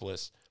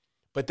metropolis.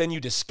 But then you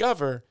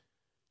discover,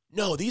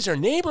 no, these are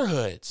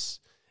neighborhoods,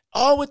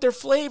 all with their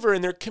flavor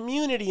and their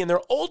community and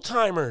their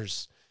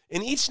old-timers.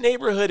 And each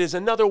neighborhood is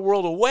another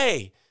world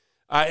away.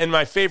 In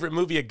my favorite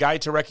movie, A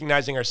Guide to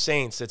Recognizing Our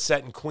Saints, that's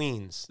set in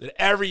Queens, that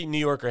every New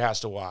Yorker has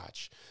to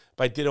watch,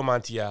 by Dido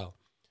Montiel.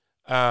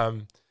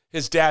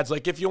 His dad's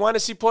like, if you want to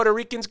see Puerto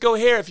Ricans, go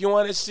here. If you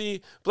want to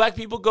see black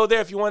people, go there.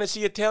 If you want to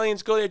see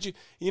Italians, go there.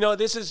 You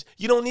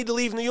don't need to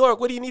leave New York.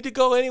 What do you need to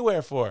go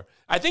anywhere for?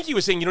 I think he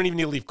was saying you don't even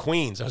need to leave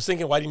Queens. I was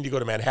thinking, why didn't you go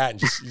to Manhattan?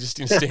 You just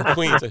need to stay in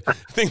Queens. I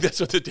think that's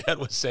what the dad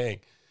was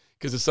saying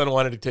because the son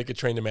wanted to take a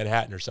train to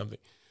Manhattan or something.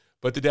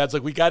 But the dad's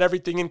like, we got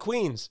everything in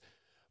Queens.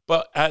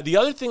 But the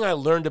other thing I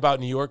learned about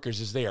New Yorkers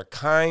is they are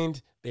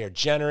kind, they are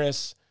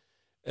generous,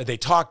 they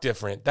talk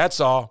different. That's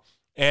all.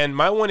 And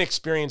my one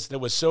experience that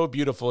was so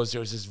beautiful is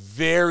there was this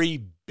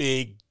very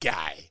big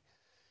guy.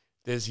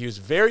 He was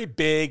very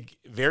big,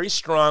 very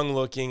strong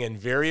looking, and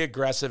very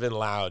aggressive and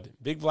loud.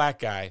 Big black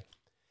guy.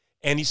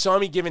 And he saw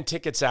me giving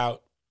tickets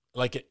out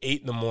like at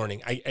 8 in the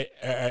morning.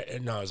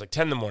 It was like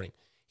 10 in the morning.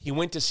 He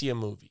went to see a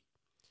movie.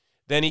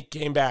 Then he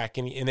came back,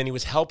 and then he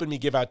was helping me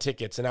give out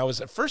tickets. And I was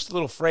at first a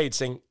little afraid,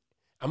 saying,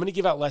 I'm going to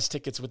give out less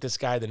tickets with this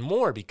guy than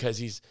more because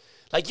he's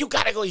like, you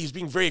got to go. He's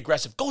being very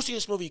aggressive. Go see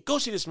this movie. Go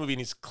see this movie. And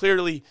he's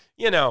clearly,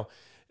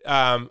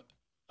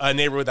 a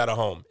neighbor without a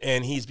home.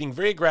 And he's being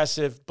very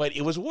aggressive, but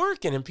it was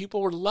working and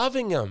people were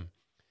loving him.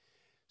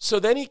 So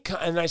then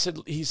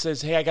he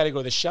says, hey, I got to go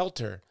to the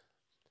shelter.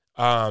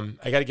 I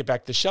got to get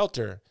back to the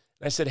shelter.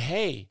 And I said,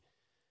 hey,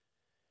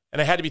 and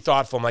I had to be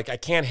thoughtful. I'm like, I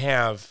can't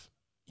have,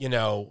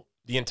 the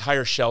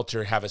entire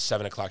shelter have a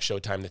 7 o'clock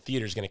showtime. The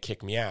theater's going to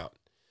kick me out.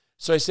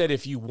 So I said,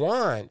 if you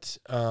want,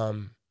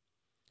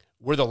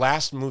 we're the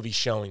last movie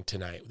showing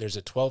tonight. There's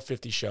a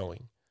 12:50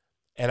 showing.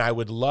 And I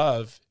would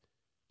love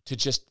to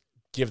just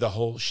give the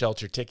whole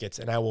shelter tickets.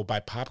 And I will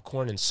buy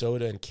popcorn and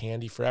soda and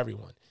candy for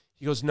everyone.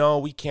 He goes, no,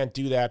 we can't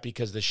do that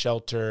because the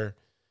shelter,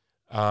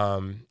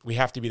 we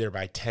have to be there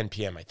by 10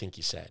 p.m., I think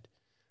he said.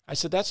 I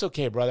said, that's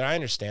okay, brother. I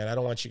understand. I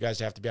don't want you guys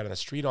to have to be out on the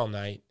street all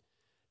night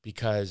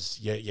because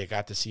you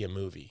got to see a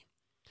movie.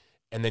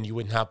 And then you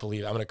would not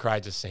believe, I'm going to cry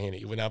just saying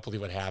it, you would not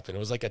believe what happened. It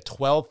was like a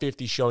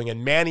 12:50 showing,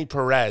 and Manny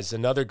Perez,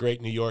 another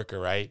great New Yorker,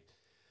 right?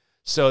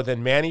 So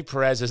then Manny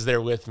Perez is there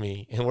with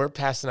me, and we're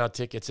passing out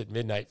tickets at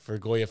midnight for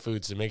Goya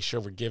Foods to make sure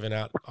we're giving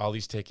out all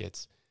these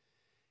tickets.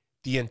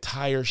 The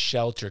entire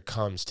shelter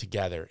comes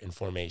together in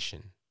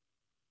formation.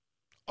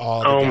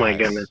 All the guys. My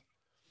goodness.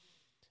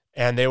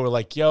 And they were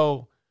like,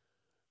 yo,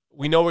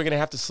 we know we're going to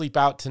have to sleep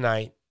out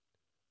tonight,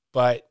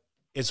 but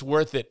it's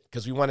worth it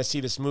because we want to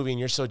see this movie, and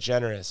you're so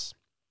generous.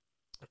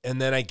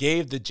 And then I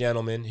gave the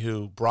gentleman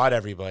who brought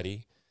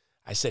everybody,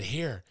 I said,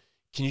 here,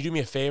 can you do me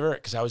a favor?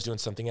 Because I was doing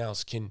something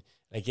else.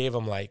 I gave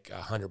him like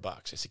 $100.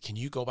 I said, can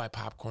you go buy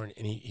popcorn?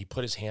 And he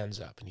put his hands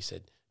up and he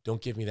said,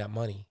 don't give me that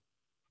money.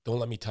 Don't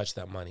let me touch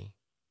that money.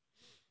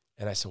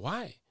 And I said,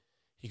 why?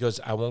 He goes,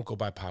 I won't go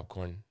buy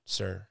popcorn,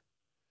 sir.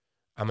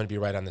 I'm going to be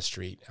right on the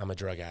street. I'm a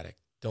drug addict.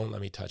 Don't let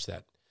me touch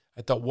that.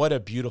 I thought, what a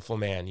beautiful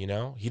man,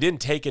 He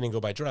didn't take it and go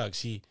buy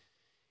drugs.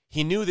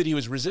 He knew that he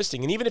was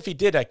resisting. And even if he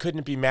did, I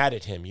couldn't be mad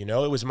at him. It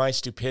was my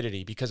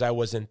stupidity because I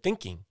wasn't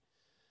thinking.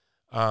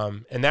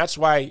 And that's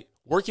why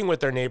working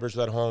with our neighbors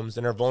without homes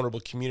and our vulnerable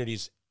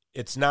communities,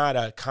 it's not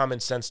a common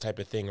sense type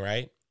of thing,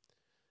 right?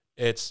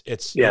 You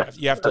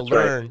have to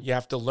learn. Right. You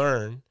have to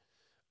learn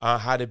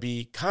how to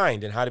be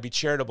kind and how to be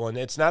charitable. And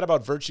it's not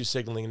about virtue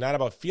signaling, not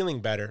about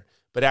feeling better,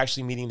 but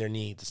actually meeting their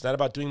needs. It's not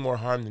about doing more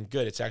harm than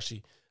good. It's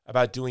actually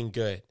about doing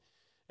good.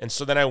 And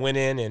so then I went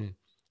in and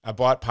I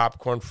bought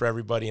popcorn for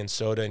everybody and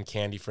soda and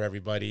candy for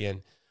everybody.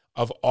 And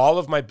of all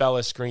of my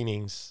Bella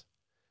screenings,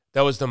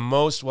 that was the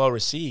most well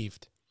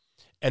received,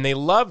 and they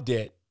loved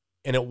it.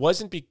 And it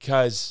wasn't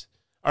because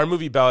our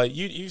movie Bella,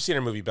 you've seen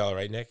our movie Bella,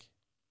 right, Nick?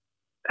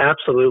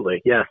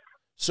 Absolutely, yes.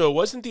 So it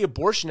wasn't the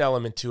abortion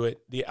element to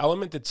it, the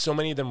element that so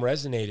many of them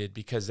resonated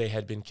because they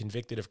had been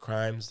convicted of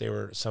crimes. There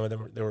were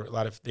a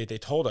lot of, they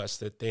told us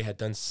that they had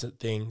done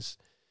things.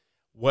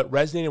 What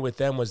resonated with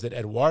them was that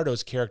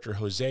Eduardo's character,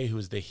 Jose, who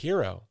is the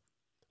hero,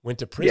 went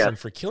to prison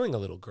for killing a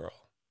little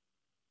girl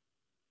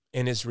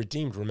and is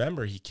redeemed.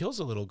 Remember, he kills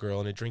a little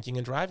girl in a drinking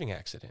and driving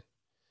accident.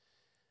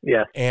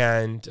 Yeah.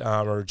 And,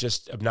 or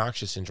just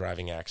obnoxious in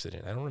driving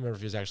accident. I don't remember if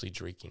he was actually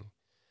drinking.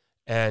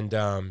 And,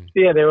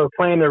 yeah, they were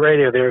playing the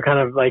radio. They were kind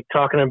of like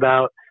talking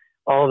about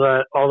all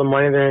the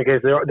money there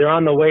because they're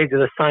on the way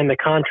to sign the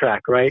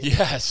contract, right?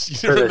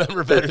 Yes. You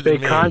remember better than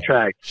big me.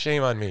 Contract.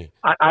 Shame on me.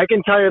 I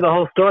can tell you the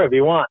whole story if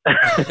you want.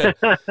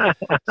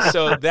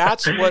 So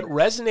that's what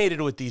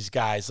resonated with these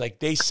guys. Like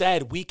they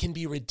said, we can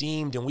be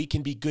redeemed and we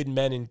can be good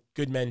men and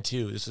good men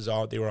too.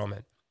 They were all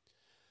men.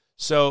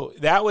 So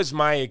that was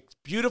my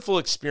beautiful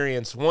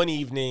experience one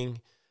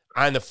evening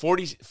on the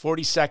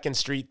 42nd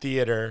Street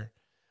Theater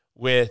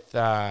with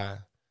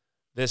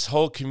this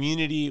whole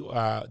community,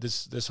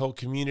 this whole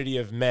community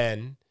of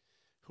men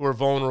who are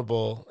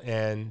vulnerable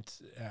and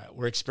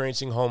were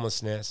experiencing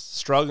homelessness,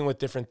 struggling with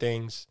different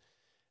things.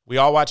 We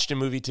all watched a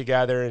movie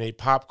together and ate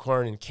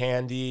popcorn and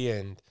candy,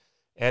 and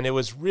it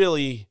was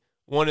really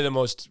one of the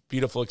most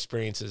beautiful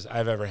experiences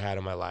I've ever had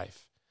in my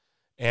life.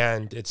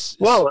 And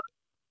well,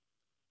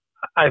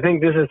 I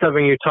think this is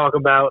something you talk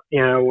about,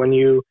 when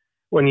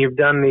you've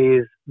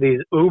done these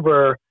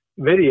Uber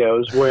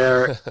videos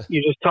where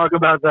you just talk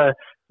about the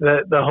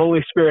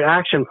Holy Spirit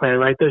action plan,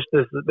 right? There's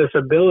this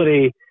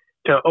ability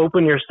to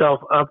open yourself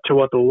up to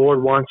what the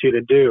Lord wants you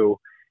to do.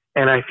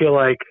 And I feel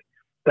like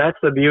that's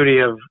the beauty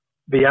of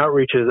the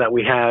outreaches that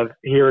we have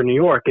here in New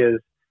York is,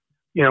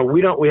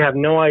 we have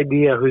no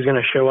idea who's going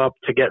to show up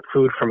to get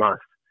food from us.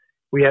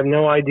 We have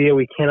no idea.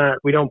 We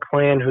don't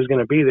plan who's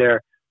going to be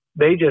there.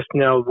 They just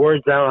know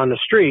words out on the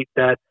street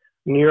that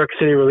New York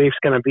City Relief's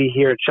going to be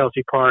here at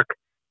Chelsea Park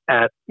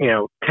at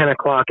 10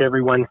 o'clock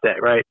every Wednesday,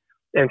 right?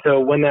 And so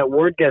when that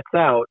word gets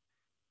out,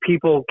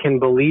 people can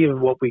believe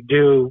what we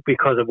do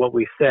because of what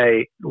we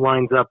say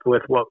lines up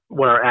with what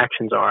our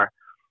actions are.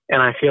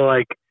 And I feel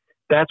like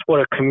that's what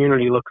a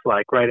community looks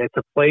like, right? It's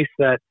a place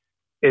that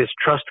is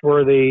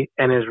trustworthy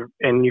and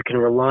you can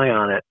rely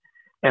on it.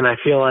 And I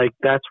feel like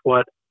that's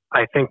what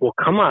I think will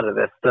come out of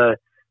this.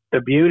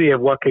 The beauty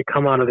of what could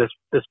come out of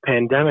this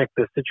pandemic,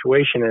 this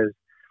situation is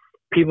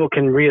people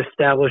can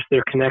reestablish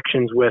their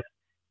connections with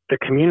the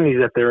communities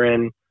that they're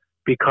in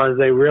because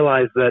they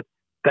realize that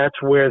that's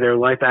where their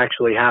life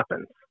actually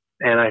happens.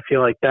 And I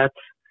feel like that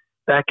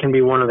can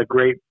be one of the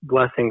great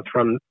blessings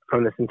from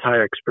this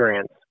entire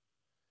experience.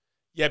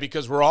 Yeah,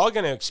 because we're all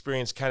going to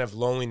experience kind of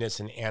loneliness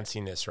and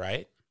antsiness,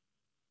 right?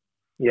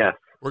 Yes.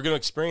 We're going to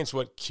experience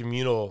what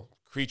communal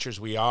creatures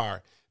we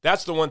are.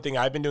 That's the one thing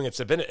I've been doing.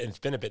 It's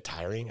been a bit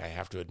tiring, I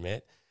have to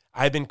admit.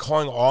 I've been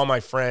calling all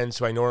my friends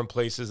who I know are in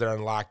places that are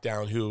on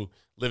lockdown who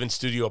live in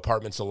studio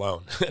apartments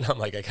alone. And I'm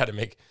like,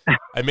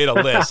 I made a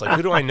list. Like,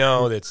 who do I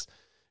know that's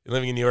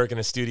living in New York in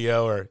a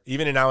studio? Or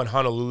even now in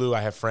Honolulu,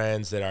 I have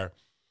friends that are,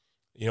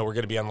 we're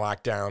going to be on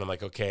lockdown. I'm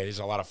like, okay, there's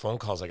a lot of phone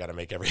calls I got to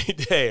make every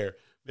day. Or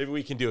maybe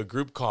we can do a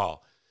group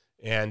call.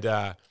 And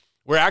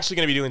we're actually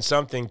going to be doing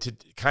something to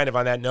kind of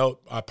on that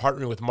note,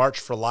 partnering with March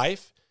for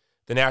Life,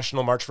 the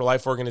National March for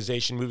Life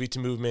organization, Movie to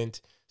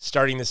Movement,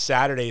 starting this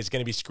Saturday is going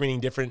to be screening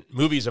different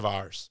movies of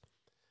ours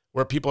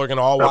where people are going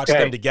to all watch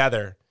them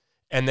together.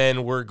 And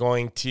then we're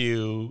going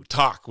to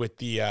talk with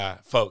the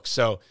folks.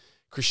 So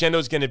Crescendo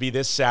is going to be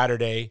this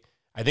Saturday.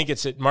 I think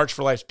it's at March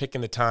for Life's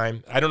picking the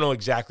time. I don't know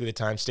exactly the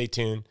time. Stay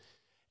tuned.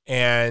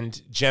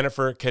 And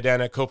Jennifer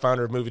Cadena,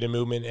 co-founder of Movie to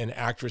Movement and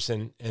actress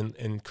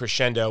in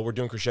Crescendo. We're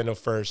doing Crescendo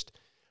first.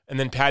 And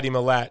then Patty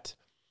Millette,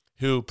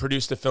 who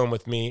produced the film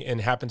with me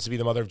and happens to be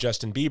the mother of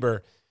Justin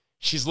Bieber.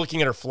 She's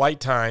looking at her flight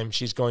time.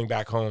 She's going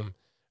back home.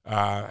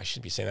 I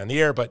shouldn't be saying that on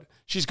the air, but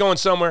she's going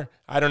somewhere.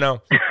 I don't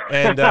know.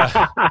 And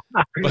the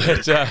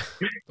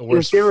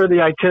worst, give her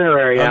the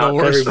itinerary. I'm the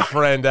worst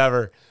friend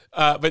ever.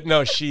 But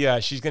no, she's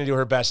going to do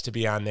her best to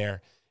be on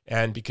there,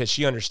 and because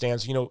she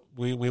understands,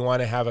 we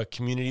want to have a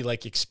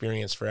community-like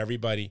experience for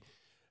everybody.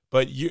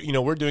 But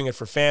we're doing it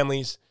for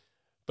families.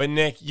 But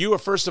Nick,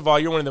 first of all,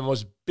 you're one of the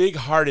most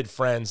big-hearted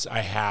friends I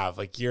have.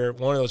 Like you're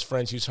one of those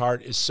friends whose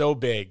heart is so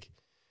big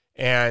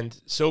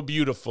and so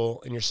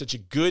beautiful, and you're such a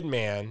good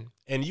man.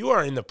 And you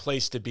are in the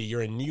place to be.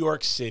 You're in New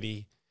York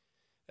City.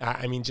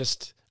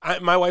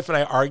 My wife and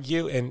I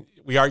argue, and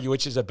we argue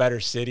which is a better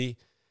city.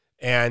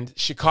 And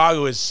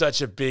Chicago is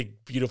such a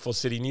big, beautiful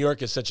city. New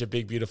York is such a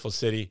big, beautiful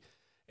city.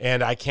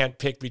 And I can't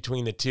pick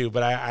between the two,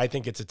 but I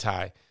think it's a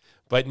tie.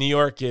 But New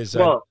York is...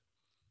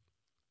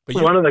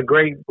 one of the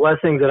great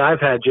blessings that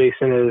I've had,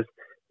 Jason, is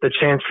the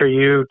chance for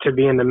you to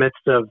be in the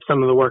midst of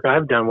some of the work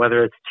I've done,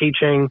 whether it's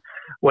teaching,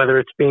 whether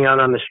it's being out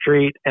on the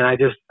street. And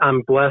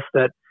I'm blessed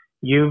that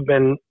you've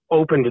been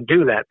open to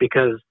do that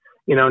because,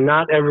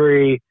 not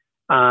every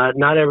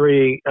not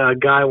every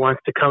guy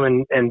wants to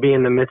come and be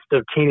in the midst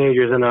of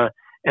teenagers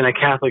in a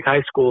Catholic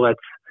high school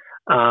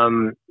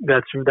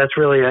that's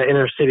really an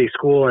inner city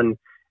school. And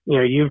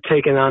you've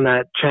taken on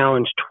that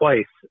challenge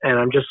twice, and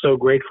I'm just so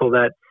grateful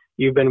that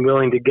you've been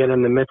willing to get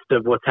in the midst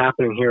of what's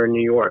happening here in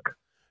New York.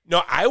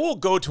 No, I will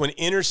go to an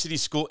inner city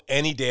school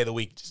any day of the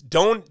week. Just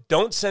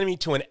don't send me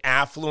to an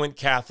affluent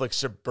Catholic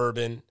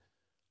suburban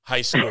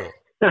high school.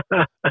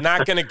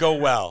 Not going to go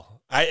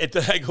well. I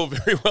go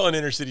very well in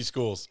inner city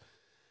schools.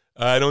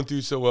 I don't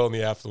do so well in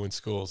the affluent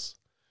schools.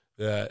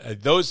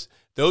 Those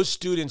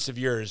students of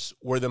yours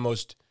were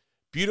the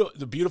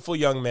beautiful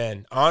young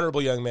men,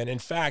 honorable young men. In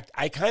fact,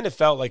 I kind of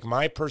felt like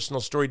my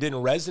personal story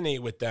didn't resonate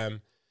with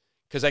them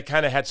because I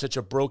kind of had such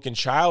a broken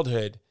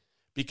childhood,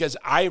 because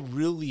I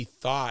really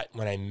thought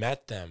when I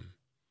met them,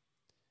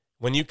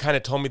 when you kind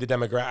of told me the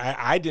demographic,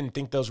 I didn't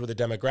think those were the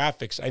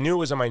demographics. I knew it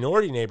was a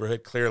minority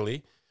neighborhood,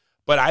 clearly,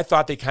 but I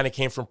thought they kind of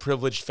came from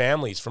privileged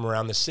families from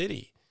around the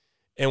city.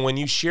 And when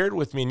you shared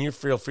with me, and you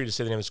feel free to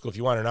say the name of the school if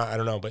you want or not, I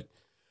don't know,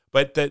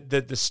 but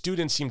the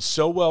students seemed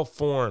so well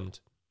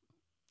formed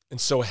and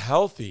so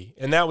healthy,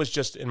 and that was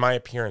just in my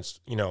appearance.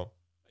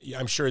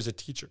 I'm sure as a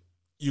teacher,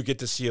 you get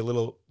to see a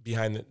little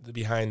behind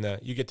the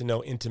you get to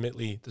know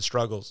intimately the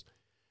struggles.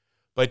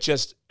 But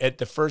just at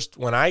the first,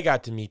 when I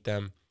got to meet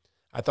them,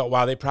 I thought,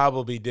 wow, they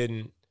probably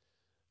didn't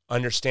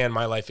understand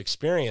my life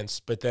experience.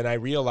 But then I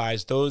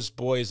realized those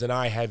boys and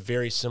I have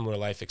very similar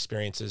life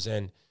experiences.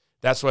 And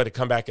that's why to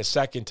come back a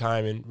second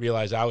time and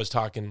realize I was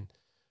talking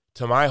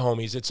to my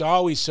homies. It's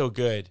always so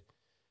good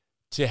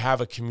to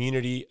have a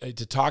community,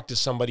 to talk to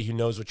somebody who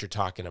knows what you're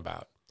talking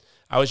about.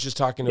 I was just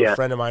talking to a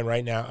friend of mine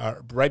right now,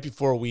 right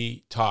before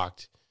we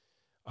talked.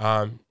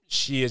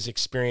 She has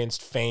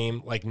experienced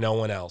fame like no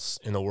one else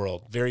in the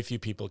world. Very few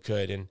people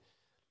could. And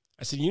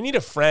I said, you need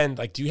a friend.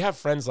 Like, do you have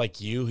friends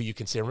like you who you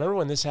can say, remember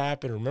when this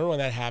happened? Remember when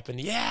that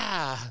happened?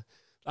 Yeah.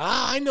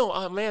 I know.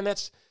 Oh, man,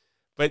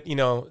 but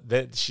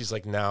that she's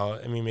like, no,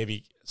 I mean,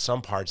 maybe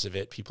some parts of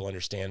it people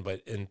understand,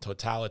 but in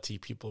totality,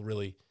 people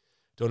really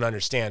don't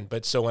understand.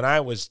 But so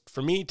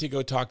for me to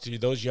go talk to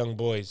those young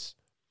boys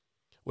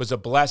was a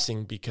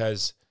blessing,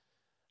 because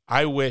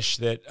I wish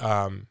that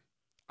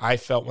I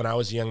felt when I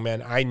was a young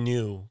man, I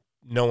knew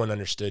no one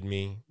understood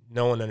me.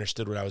 No one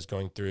understood what I was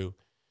going through.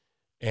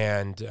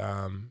 And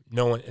and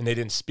they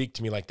didn't speak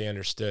to me like they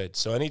understood.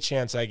 So any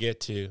chance I get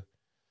to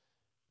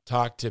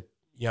talk to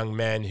young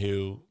men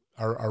who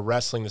are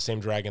wrestling the same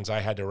dragons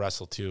I had to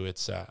wrestle to,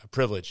 it's a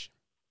privilege.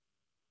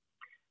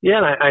 Yeah,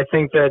 and I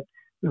think that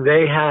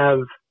they have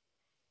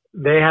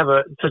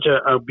such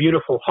a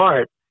beautiful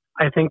heart.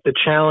 I think the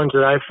challenge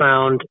that I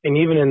found, and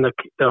even in the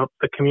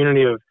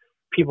community of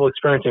people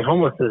experiencing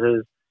homelessness,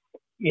 is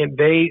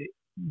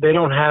they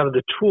don't have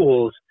the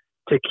tools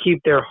to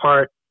keep their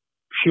heart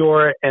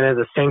pure and as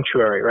a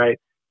sanctuary, right?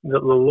 The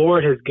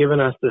Lord has given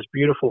us this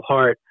beautiful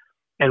heart,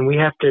 and we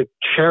have to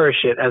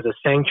cherish it as a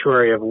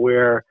sanctuary of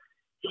where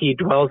He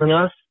dwells in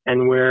us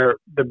and where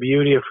the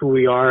beauty of who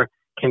we are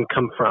can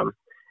come from.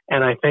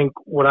 And I think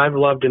what I've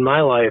loved in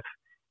my life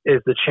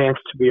is the chance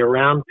to be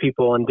around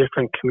people in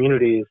different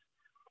communities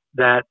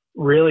that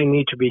really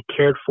need to be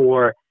cared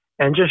for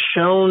and just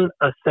shown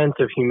a sense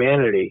of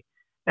humanity.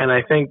 And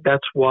I think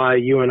that's why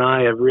you and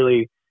I have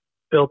really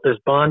built this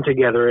bond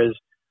together, is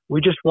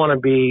we just want to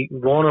be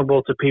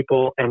vulnerable to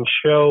people and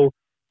show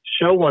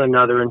one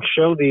another and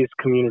show these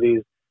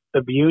communities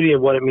the beauty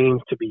of what it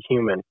means to be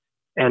human.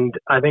 And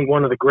I think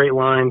one of the great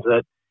lines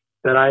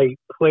that I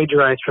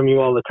plagiarize from you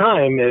all the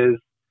time is,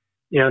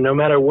 no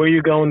matter where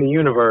you go in the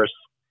universe,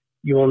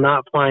 you will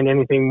not find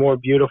anything more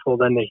beautiful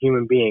than the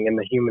human being and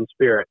the human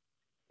spirit.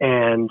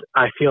 And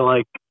I feel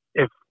like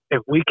if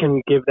we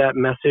can give that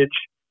message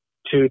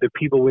to the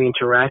people we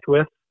interact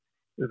with,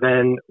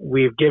 then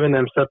we've given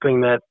them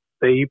something that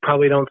you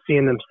probably don't see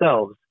in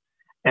themselves.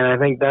 And I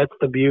think that's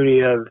the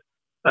beauty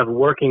of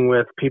working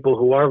with people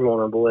who are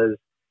vulnerable, is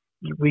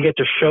we get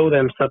to show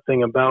them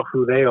something about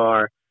who they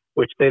are,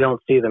 which they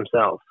don't see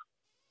themselves.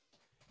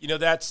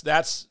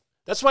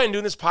 That's why I'm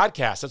doing this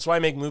podcast. That's why I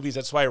make movies.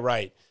 That's why I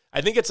write.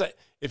 I think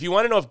if you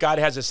want to know if God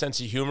has a sense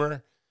of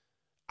humor,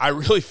 I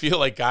really feel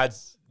like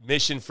God's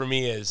mission for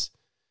me is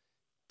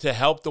to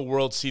help the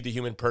world see the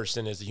human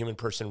person as the human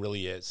person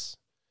really is.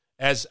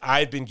 As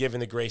I've been given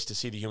the grace to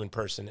see the human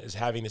person as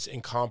having this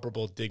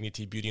incomparable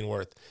dignity, beauty, and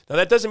worth. Now,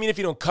 that doesn't mean if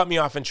you don't cut me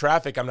off in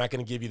traffic, I'm not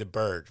going to give you the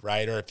bird,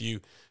 right? Or if you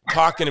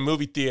talk in a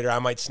movie theater, I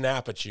might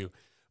snap at you.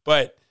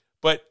 But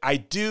I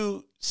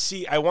do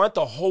see, I want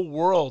the whole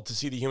world to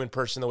see the human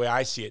person the way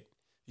I see it,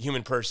 the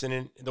human person,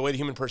 and the way the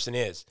human person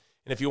is.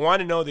 And if you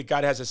want to know that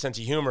God has a sense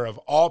of humor of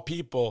all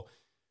people,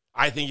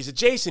 I think He said,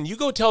 Jason, you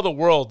go tell the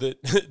world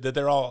that that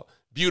they're all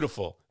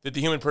beautiful, that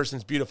the human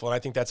person's beautiful. And I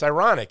think that's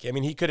ironic. I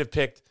mean, He could have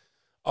picked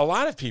a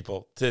lot of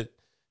people to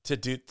have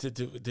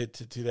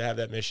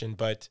that mission,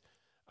 but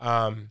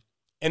and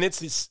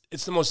it's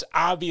the most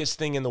obvious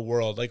thing in the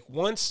world. Like,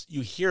 once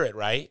you hear it,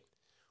 right?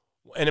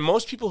 And in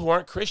most people who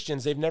aren't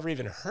Christians, they've never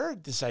even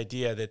heard this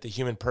idea that the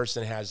human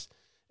person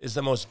is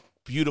the most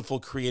beautiful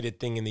created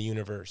thing in the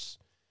universe.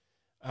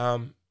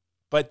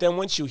 But then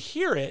once you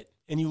hear it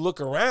and you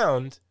look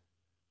around,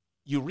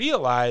 you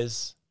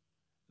realize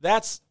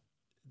that's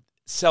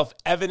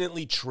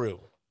self-evidently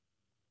true.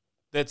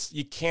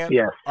 You can't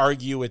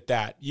argue with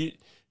that.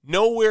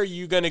 Nowhere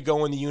you're going to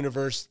go in the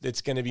universe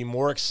that's going to be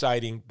more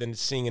exciting than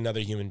seeing another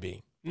human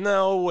being.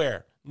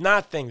 Nowhere.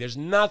 Nothing. There's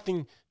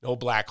nothing. No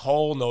black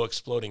hole, no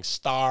exploding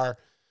star.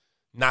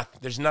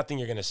 There's nothing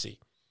you're going to see.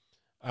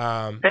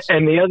 And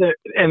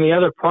the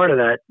other part of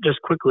that,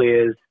 just quickly,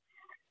 is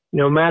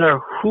no matter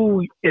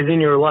who is in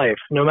your life,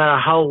 no matter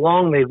how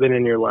long they've been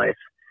in your life,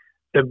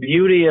 the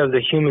beauty of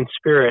the human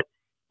spirit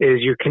is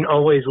you can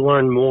always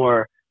learn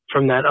more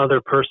from that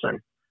other person.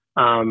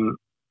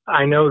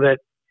 I know that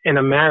in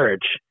a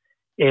marriage,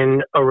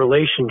 in a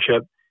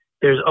relationship,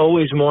 there's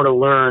always more to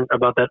learn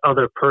about that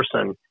other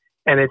person.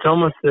 And it's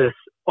almost this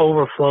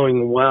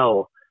overflowing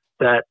well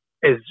that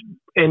is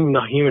in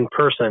the human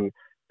person,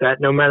 that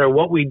no matter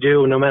what we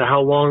do, no matter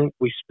how long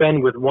we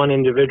spend with one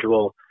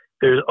individual,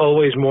 there's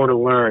always more to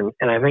learn.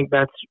 And I think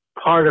that's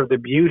part of the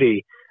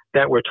beauty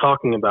that we're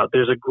talking about.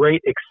 There's a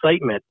great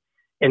excitement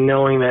in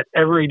knowing that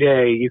every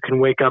day you can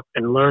wake up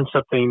and learn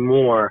something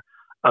more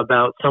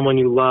about someone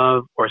you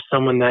love or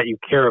someone that you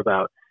care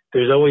about.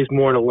 There's always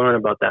more to learn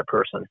about that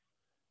person.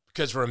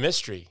 Because we're a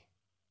mystery.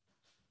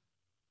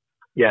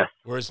 Yes.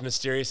 We're as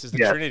mysterious as the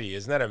Trinity.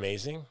 Isn't that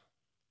amazing?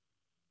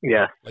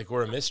 Yeah. Like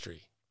we're a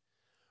mystery.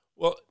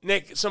 Well,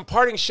 Nick, some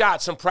parting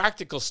shots, some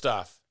practical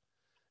stuff.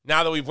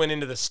 Now that we've went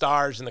into the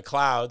stars and the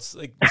clouds,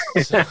 like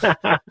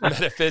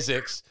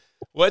metaphysics,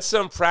 what's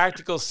some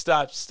practical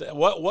stuff?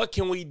 What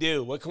can we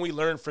do? What can we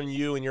learn from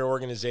you and your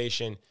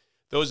organization?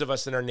 Those of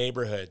us in our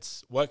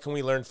neighborhoods, what can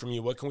we learn from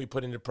you? What can we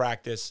put into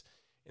practice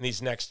in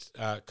these next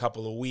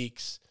couple of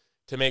weeks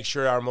to make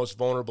sure our most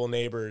vulnerable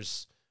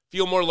neighbors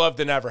feel more loved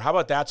than ever? How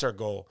about that's our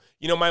goal?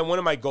 You know, one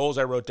of my goals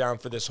I wrote down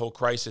for this whole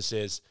crisis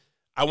is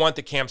I want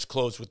the camps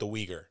closed with the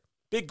Uyghur.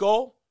 Big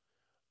goal.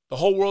 The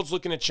whole world's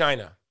looking at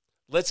China.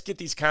 Let's get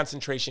these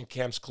concentration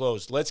camps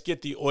closed. Let's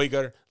get the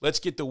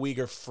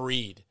Uyghur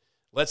freed.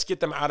 Let's get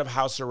them out of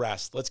house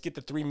arrest. Let's get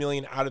the 3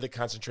 million out of the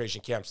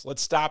concentration camps.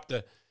 Let's stop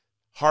the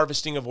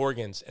harvesting of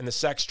organs and the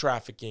sex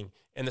trafficking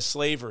and the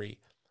slavery.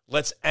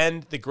 Let's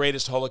end the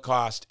greatest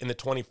Holocaust in the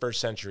 21st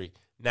century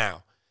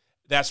now.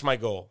 That's my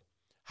goal.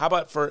 How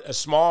about for a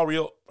small,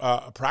 real,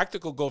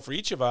 practical goal for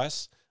each of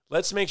us?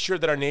 Let's make sure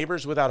that our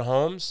neighbors without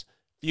homes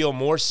feel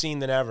more seen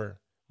than ever,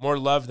 more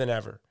loved than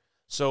ever.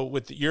 So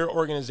with your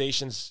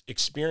organization's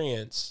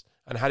experience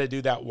on how to do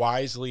that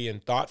wisely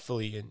and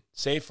thoughtfully and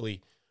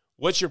safely,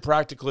 what's your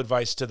practical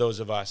advice to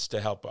those of us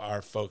to help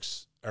our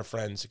folks, our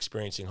friends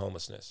experiencing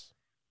homelessness?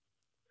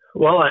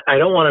 Well, I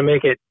don't want to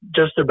make it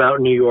just about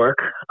New York.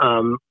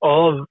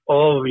 All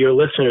of your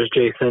listeners,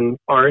 Jason,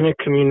 are in a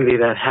community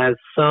that has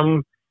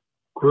some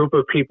group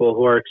of people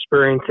who are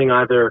experiencing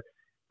either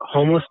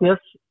homelessness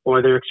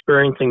or they're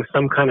experiencing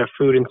some kind of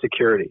food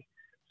insecurity.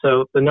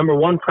 So the number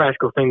one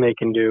practical thing they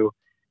can do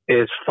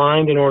is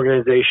find an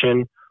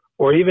organization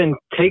or even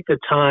take the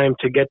time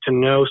to get to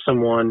know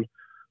someone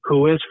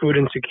who is food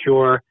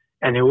insecure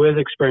and who is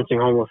experiencing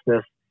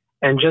homelessness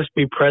and just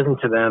be present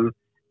to them.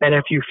 And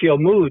if you feel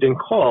moved and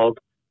called,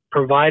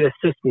 provide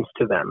assistance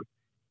to them.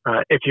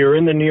 If you're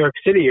in the New York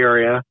City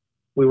area,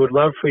 we would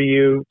love for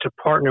you to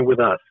partner with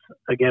us.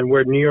 Again,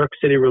 we're New York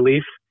City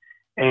Relief,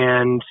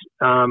 and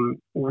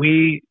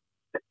we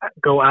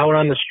go out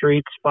on the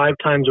streets 5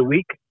 times a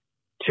week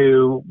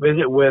to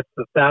visit with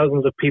the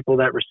thousands of people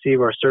that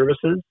receive our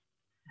services.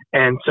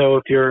 And so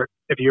if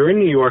you're in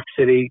New York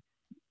City,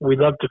 we'd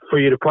love for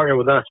you to partner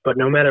with us. But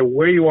no matter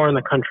where you are in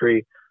the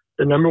country,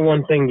 the number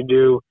one thing to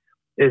do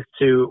is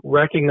to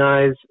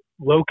recognize,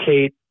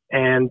 locate,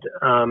 and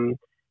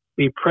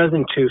be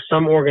present to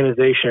some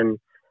organization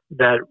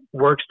that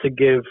works to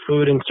give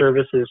food and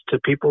services to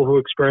people who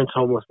experience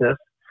homelessness.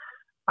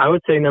 I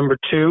would say number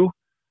 2,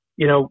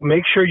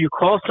 make sure you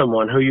call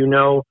someone who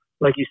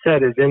like you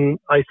said, is in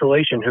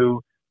isolation,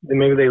 who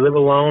maybe they live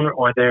alone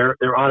or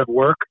they're out of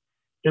work.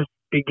 Just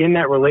begin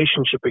that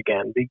relationship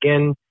again.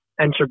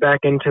 Enter back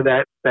into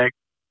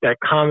that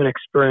common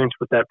experience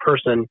with that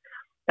person.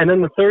 And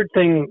then the third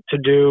thing to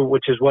do,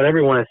 which is what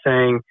everyone is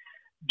saying,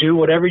 do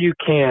whatever you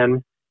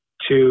can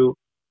to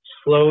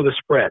slow the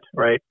spread,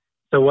 right?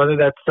 So whether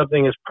that's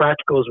something as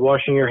practical as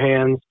washing your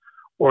hands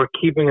or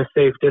keeping a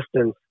safe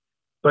distance,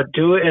 but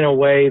do it in a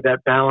way that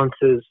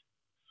balances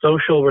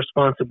social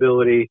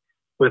responsibility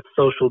with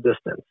social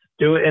distance.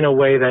 Do it in a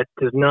way that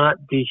does not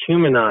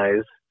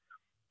dehumanize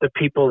the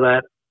people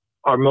that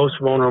are most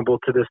vulnerable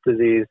to this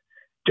disease.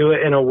 Do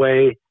it in a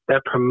way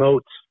that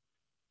promotes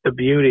the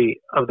beauty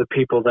of the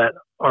people that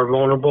are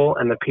vulnerable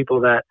and the people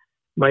that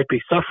might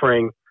be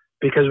suffering,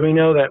 because we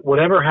know that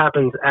whatever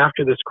happens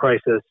after this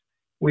crisis,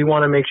 we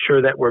want to make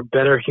sure that we're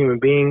better human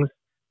beings.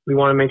 We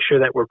want to make sure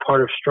that we're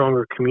part of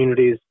stronger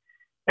communities.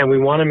 And we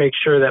want to make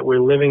sure that we're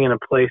living in a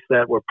place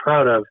that we're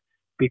proud of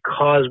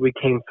because we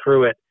came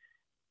through it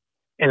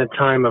in a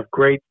time of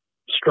great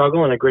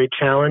struggle and a great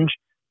challenge,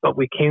 but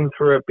we came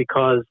through it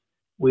because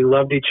we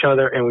loved each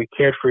other and we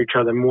cared for each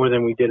other more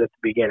than we did at the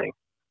beginning.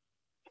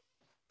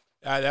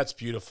 That's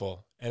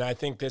beautiful. And I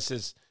think this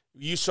is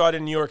You saw it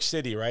in New York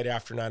City right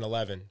after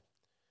 9/11.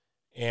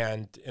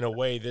 And in a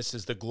way, this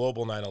is the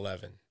global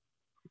 9/11.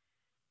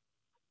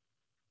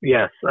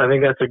 Yes, I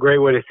think that's a great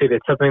way to see it.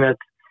 It's something that's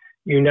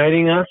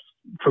uniting us,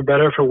 for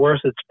better or for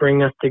worse. It's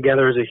bringing us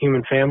together as a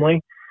human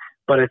family,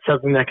 but it's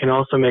something that can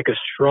also make us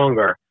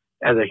stronger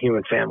as a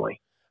human family.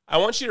 I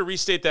want you to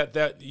restate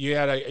that you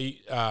had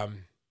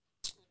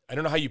I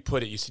don't know how you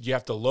put it. You said you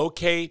have to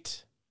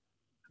locate,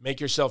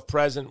 make yourself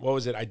present. What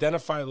was it?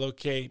 Identify,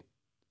 locate,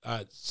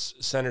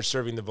 center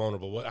serving the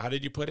vulnerable. How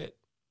did you put it?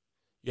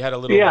 You had a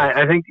little. Yeah,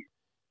 I think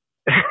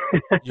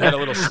you had a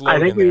little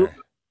slogan there.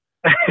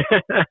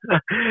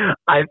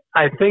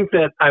 I think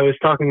that I was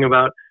talking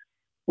about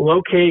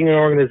locating an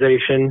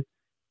organization,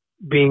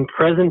 being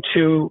present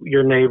to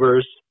your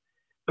neighbors,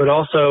 but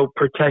also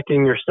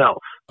protecting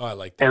yourself. Oh, I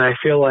like that. And I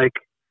feel like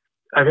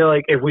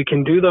if we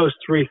can do those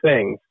three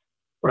things,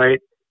 right,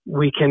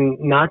 we can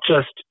not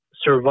just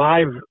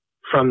survive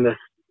from this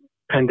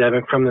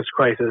pandemic, from this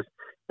crisis,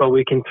 but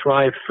we can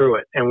thrive through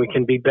it, and we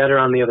can be better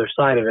on the other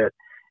side of it.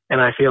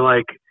 And I feel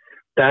like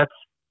that's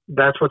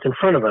what's in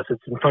front of us.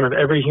 It's in front of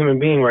every human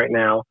being right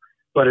now,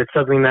 but it's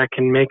something that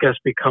can make us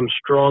become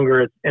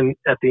stronger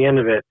at the end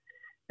of it,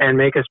 and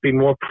make us be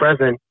more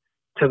present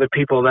to the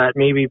people that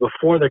maybe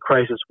before the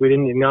crisis we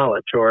didn't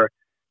acknowledge or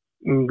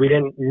we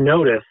didn't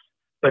notice.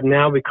 But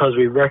now, because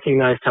we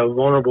recognized how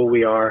vulnerable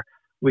we are,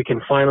 we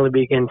can finally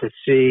begin to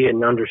see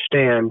and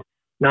understand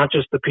not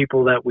just the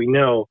people that we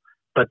know,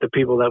 but the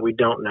people that we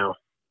don't know.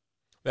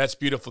 That's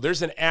beautiful.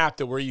 There's an app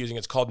that we're using.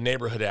 It's called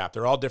Neighborhood App.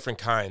 They're all different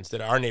kinds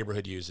that our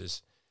neighborhood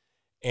uses.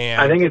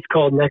 And I think it's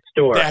called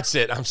Nextdoor. That's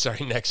it. I'm sorry,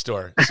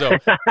 Nextdoor. So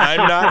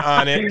I'm not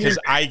on it because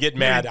I get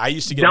mad. I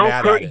used to get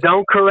mad at it.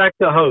 Don't correct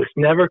the host.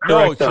 Never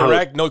correct the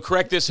host.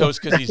 Correct this host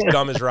because he's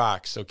dumb as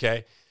rocks,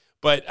 okay?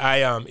 But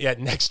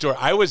Nextdoor.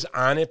 I was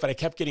on it, but I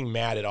kept getting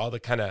mad at all the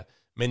kind of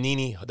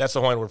Menini. That's the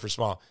Hawaiian word for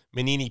small.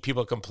 Menini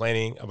people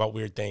complaining about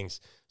weird things.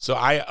 So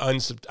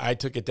I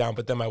took it down.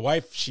 But then my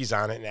wife, she's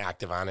on it and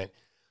active on it.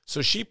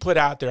 So she put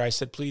out there, I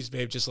said, please,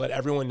 babe, just let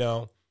everyone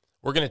know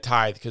we're going to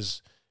tithe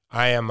because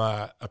I am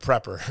a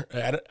prepper.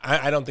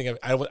 I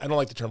don't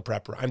like the term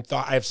prepper.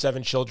 I have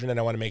 7 children and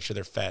I want to make sure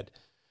they're fed.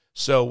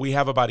 So we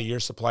have about a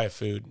year's supply of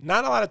food.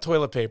 Not a lot of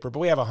toilet paper, but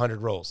we have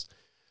 100 rolls.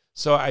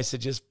 So I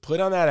said, just put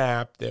on that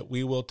app that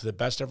we will, to the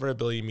best of our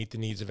ability, meet the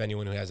needs of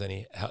anyone who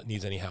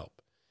needs any help.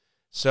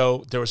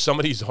 So there was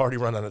somebody who's already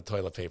run out of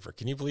toilet paper.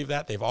 Can you believe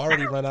that? They've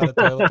already run out of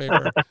toilet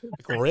paper.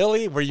 Like,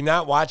 really? Were you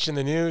not watching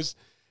the news?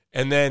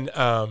 And then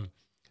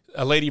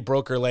a lady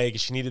broke her leg.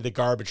 She needed the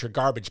garbage. Her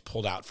garbage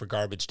pulled out for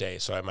garbage day.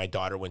 So my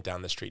daughter went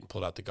down the street and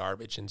pulled out the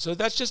garbage. And so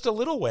that's just a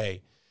little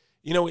way.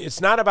 You know,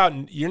 it's not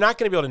about, you're not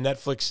going to be able to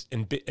Netflix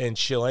and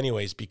chill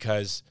anyways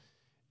because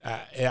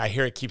I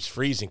hear it keeps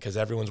freezing because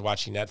everyone's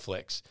watching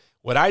Netflix.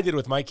 What I did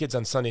with my kids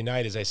on Sunday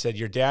night is I said,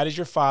 your dad is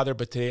your father,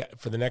 but today,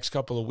 for the next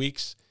couple of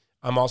weeks,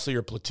 I'm also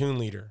your platoon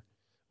leader.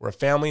 We're a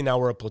family, now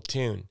we're a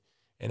platoon.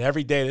 And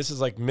every day, this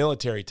is like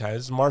military time.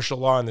 This is martial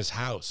law in this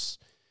house.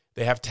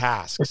 They have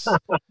tasks.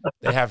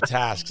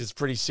 It's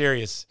pretty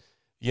serious,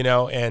 you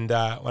know. And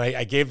when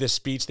I gave this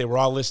speech, they were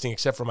all listening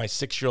except for my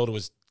 6-year-old who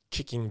was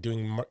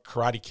doing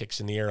karate kicks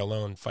in the air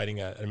alone, fighting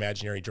an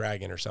imaginary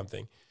dragon or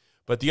something.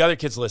 But the other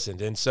kids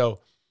listened. And so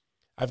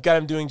I've got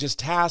them doing just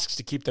tasks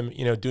to keep them,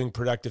 you know, doing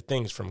productive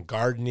things, from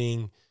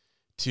gardening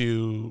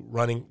to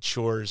running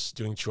chores,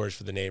 doing chores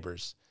for the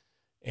neighbors.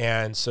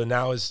 And so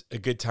now is a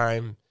good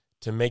time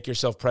to make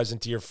yourself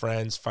present to your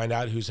friends, find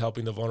out who's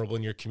helping the vulnerable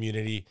in your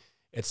community.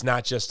 It's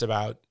not just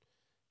about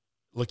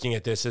looking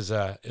at this as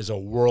a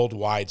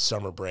worldwide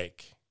summer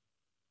break.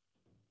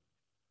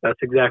 That's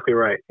exactly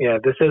right. Yeah,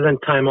 this isn't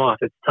time off,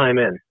 it's time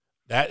in.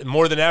 That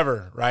more than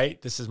ever, right?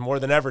 This is more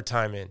than ever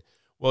time in.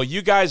 Well,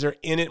 you guys are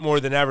in it more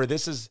than ever.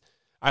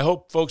 I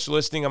hope folks are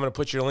listening. I'm going to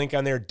put your link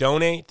on there.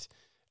 Donate.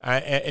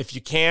 If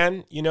you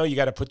can, you know, you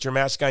got to put your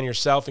mask on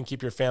yourself and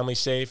keep your family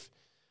safe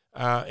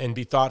and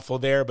be thoughtful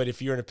there. But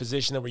if you're in a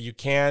position where you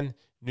can,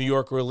 New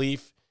York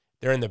Relief,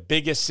 they're in the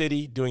biggest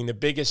city, doing the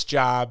biggest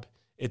job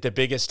at the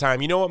biggest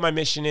time. You know what my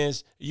mission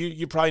is?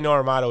 You probably know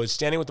our motto is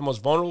standing with the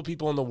most vulnerable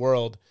people in the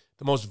world,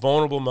 the most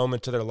vulnerable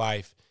moment to their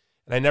life.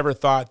 And I never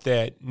thought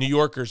that New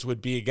Yorkers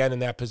would be again in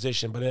that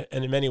position. But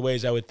in many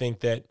ways, I would think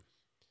that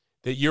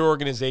your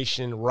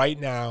organization right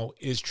now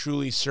is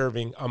truly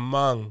serving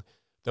among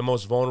the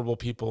most vulnerable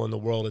people in the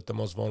world at the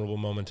most vulnerable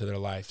moment to their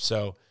life.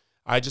 So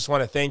I just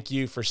want to thank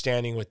you for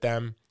standing with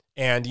them.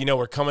 And, you know,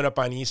 we're coming up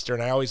on Easter,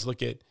 and I always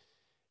look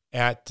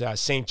at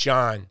St.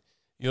 John,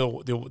 you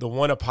know, the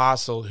one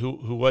apostle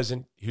who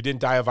didn't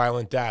die a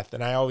violent death.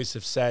 And I always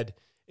have said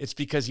it's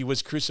because he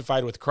was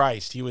crucified with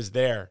Christ. He was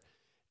there.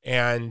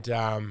 And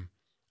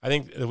I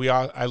think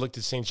I looked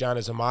at St. John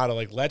as a model,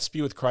 like, let's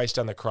be with Christ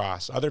on the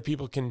cross. Other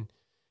people can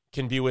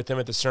be with him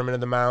at the Sermon on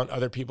the Mount.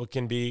 Other people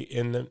can be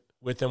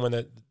with him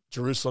when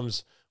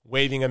Jerusalem's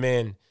waving him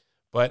in.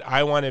 But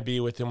I want to be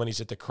with him when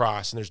he's at the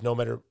cross. And there's no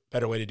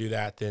better way to do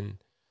that than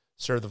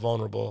serve the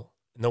vulnerable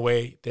in the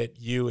way that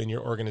you and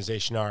your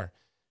organization are,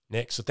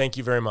 Nick. So thank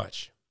you very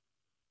much.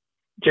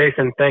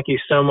 Jason, thank you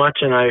so much,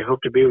 and I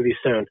hope to be with you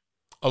soon.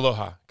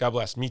 Aloha. God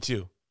bless. Me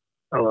too.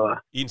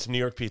 Aloha. Eating some New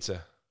York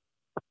pizza.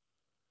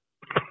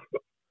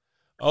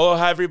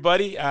 Aloha,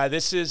 everybody.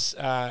 This is,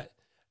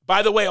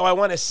 by the way, I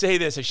want to say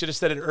this. I should have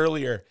said it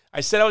earlier. I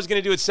said I was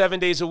going to do it 7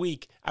 days a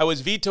week. I was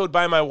vetoed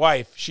by my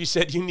wife. She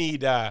said you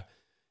need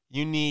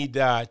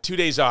 2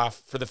 days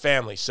off for the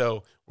family.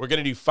 So we're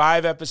going to do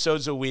 5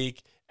 episodes a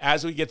week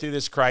as we get through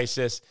this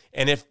crisis.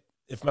 And if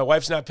my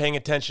wife's not paying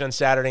attention on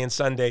Saturday and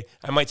Sunday,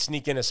 I might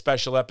sneak in a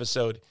special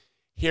episode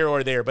here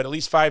or there, but at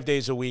least 5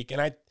 days a week.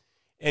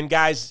 And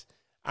guys,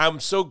 I'm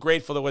so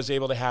grateful that I was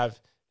able to have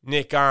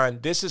Nick on.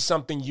 This is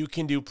something you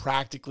can do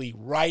practically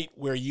right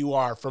where you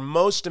are. For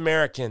most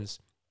Americans,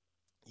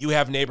 you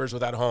have neighbors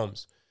without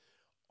homes.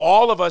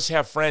 All of us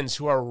have friends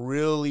who are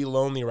really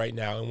lonely right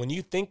now. And when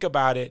you think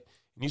about it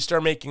and you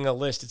start making a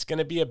list, it's going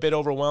to be a bit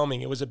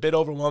overwhelming. It was a bit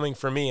overwhelming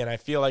for me, and I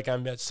feel like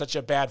I'm such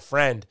a bad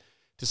friend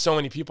to so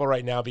many people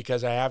right now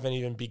because I haven't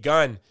even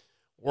begun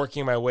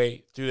working my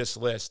way through this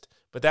list.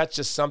 But that's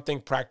just something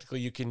practical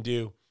you can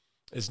do.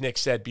 As Nick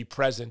said, be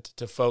present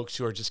to folks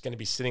who are just going to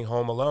be sitting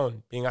home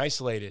alone, being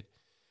isolated.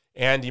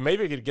 And you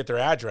maybe could get their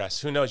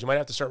address. Who knows? You might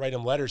have to start writing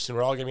them letters soon.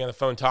 We're all going to be on the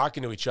phone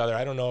talking to each other.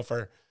 I don't know if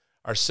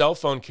our cell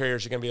phone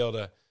carriers are going to be able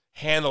to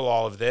handle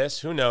all of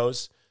this. Who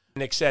knows?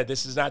 Nick said,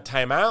 this is not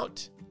time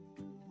out.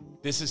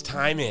 This is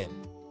time in.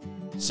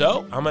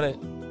 So I'm going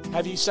to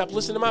have you stop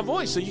listening to my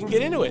voice so you can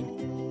get into it.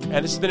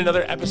 And this has been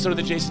another episode of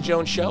The Jason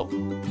Jones Show.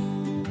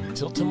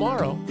 Until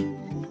tomorrow,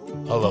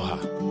 aloha.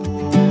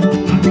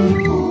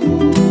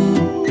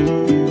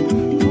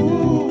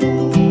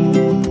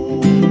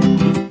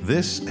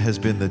 This has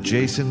been The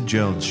Jason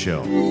Jones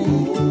Show,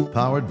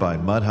 powered by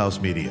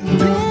Mudhouse Media.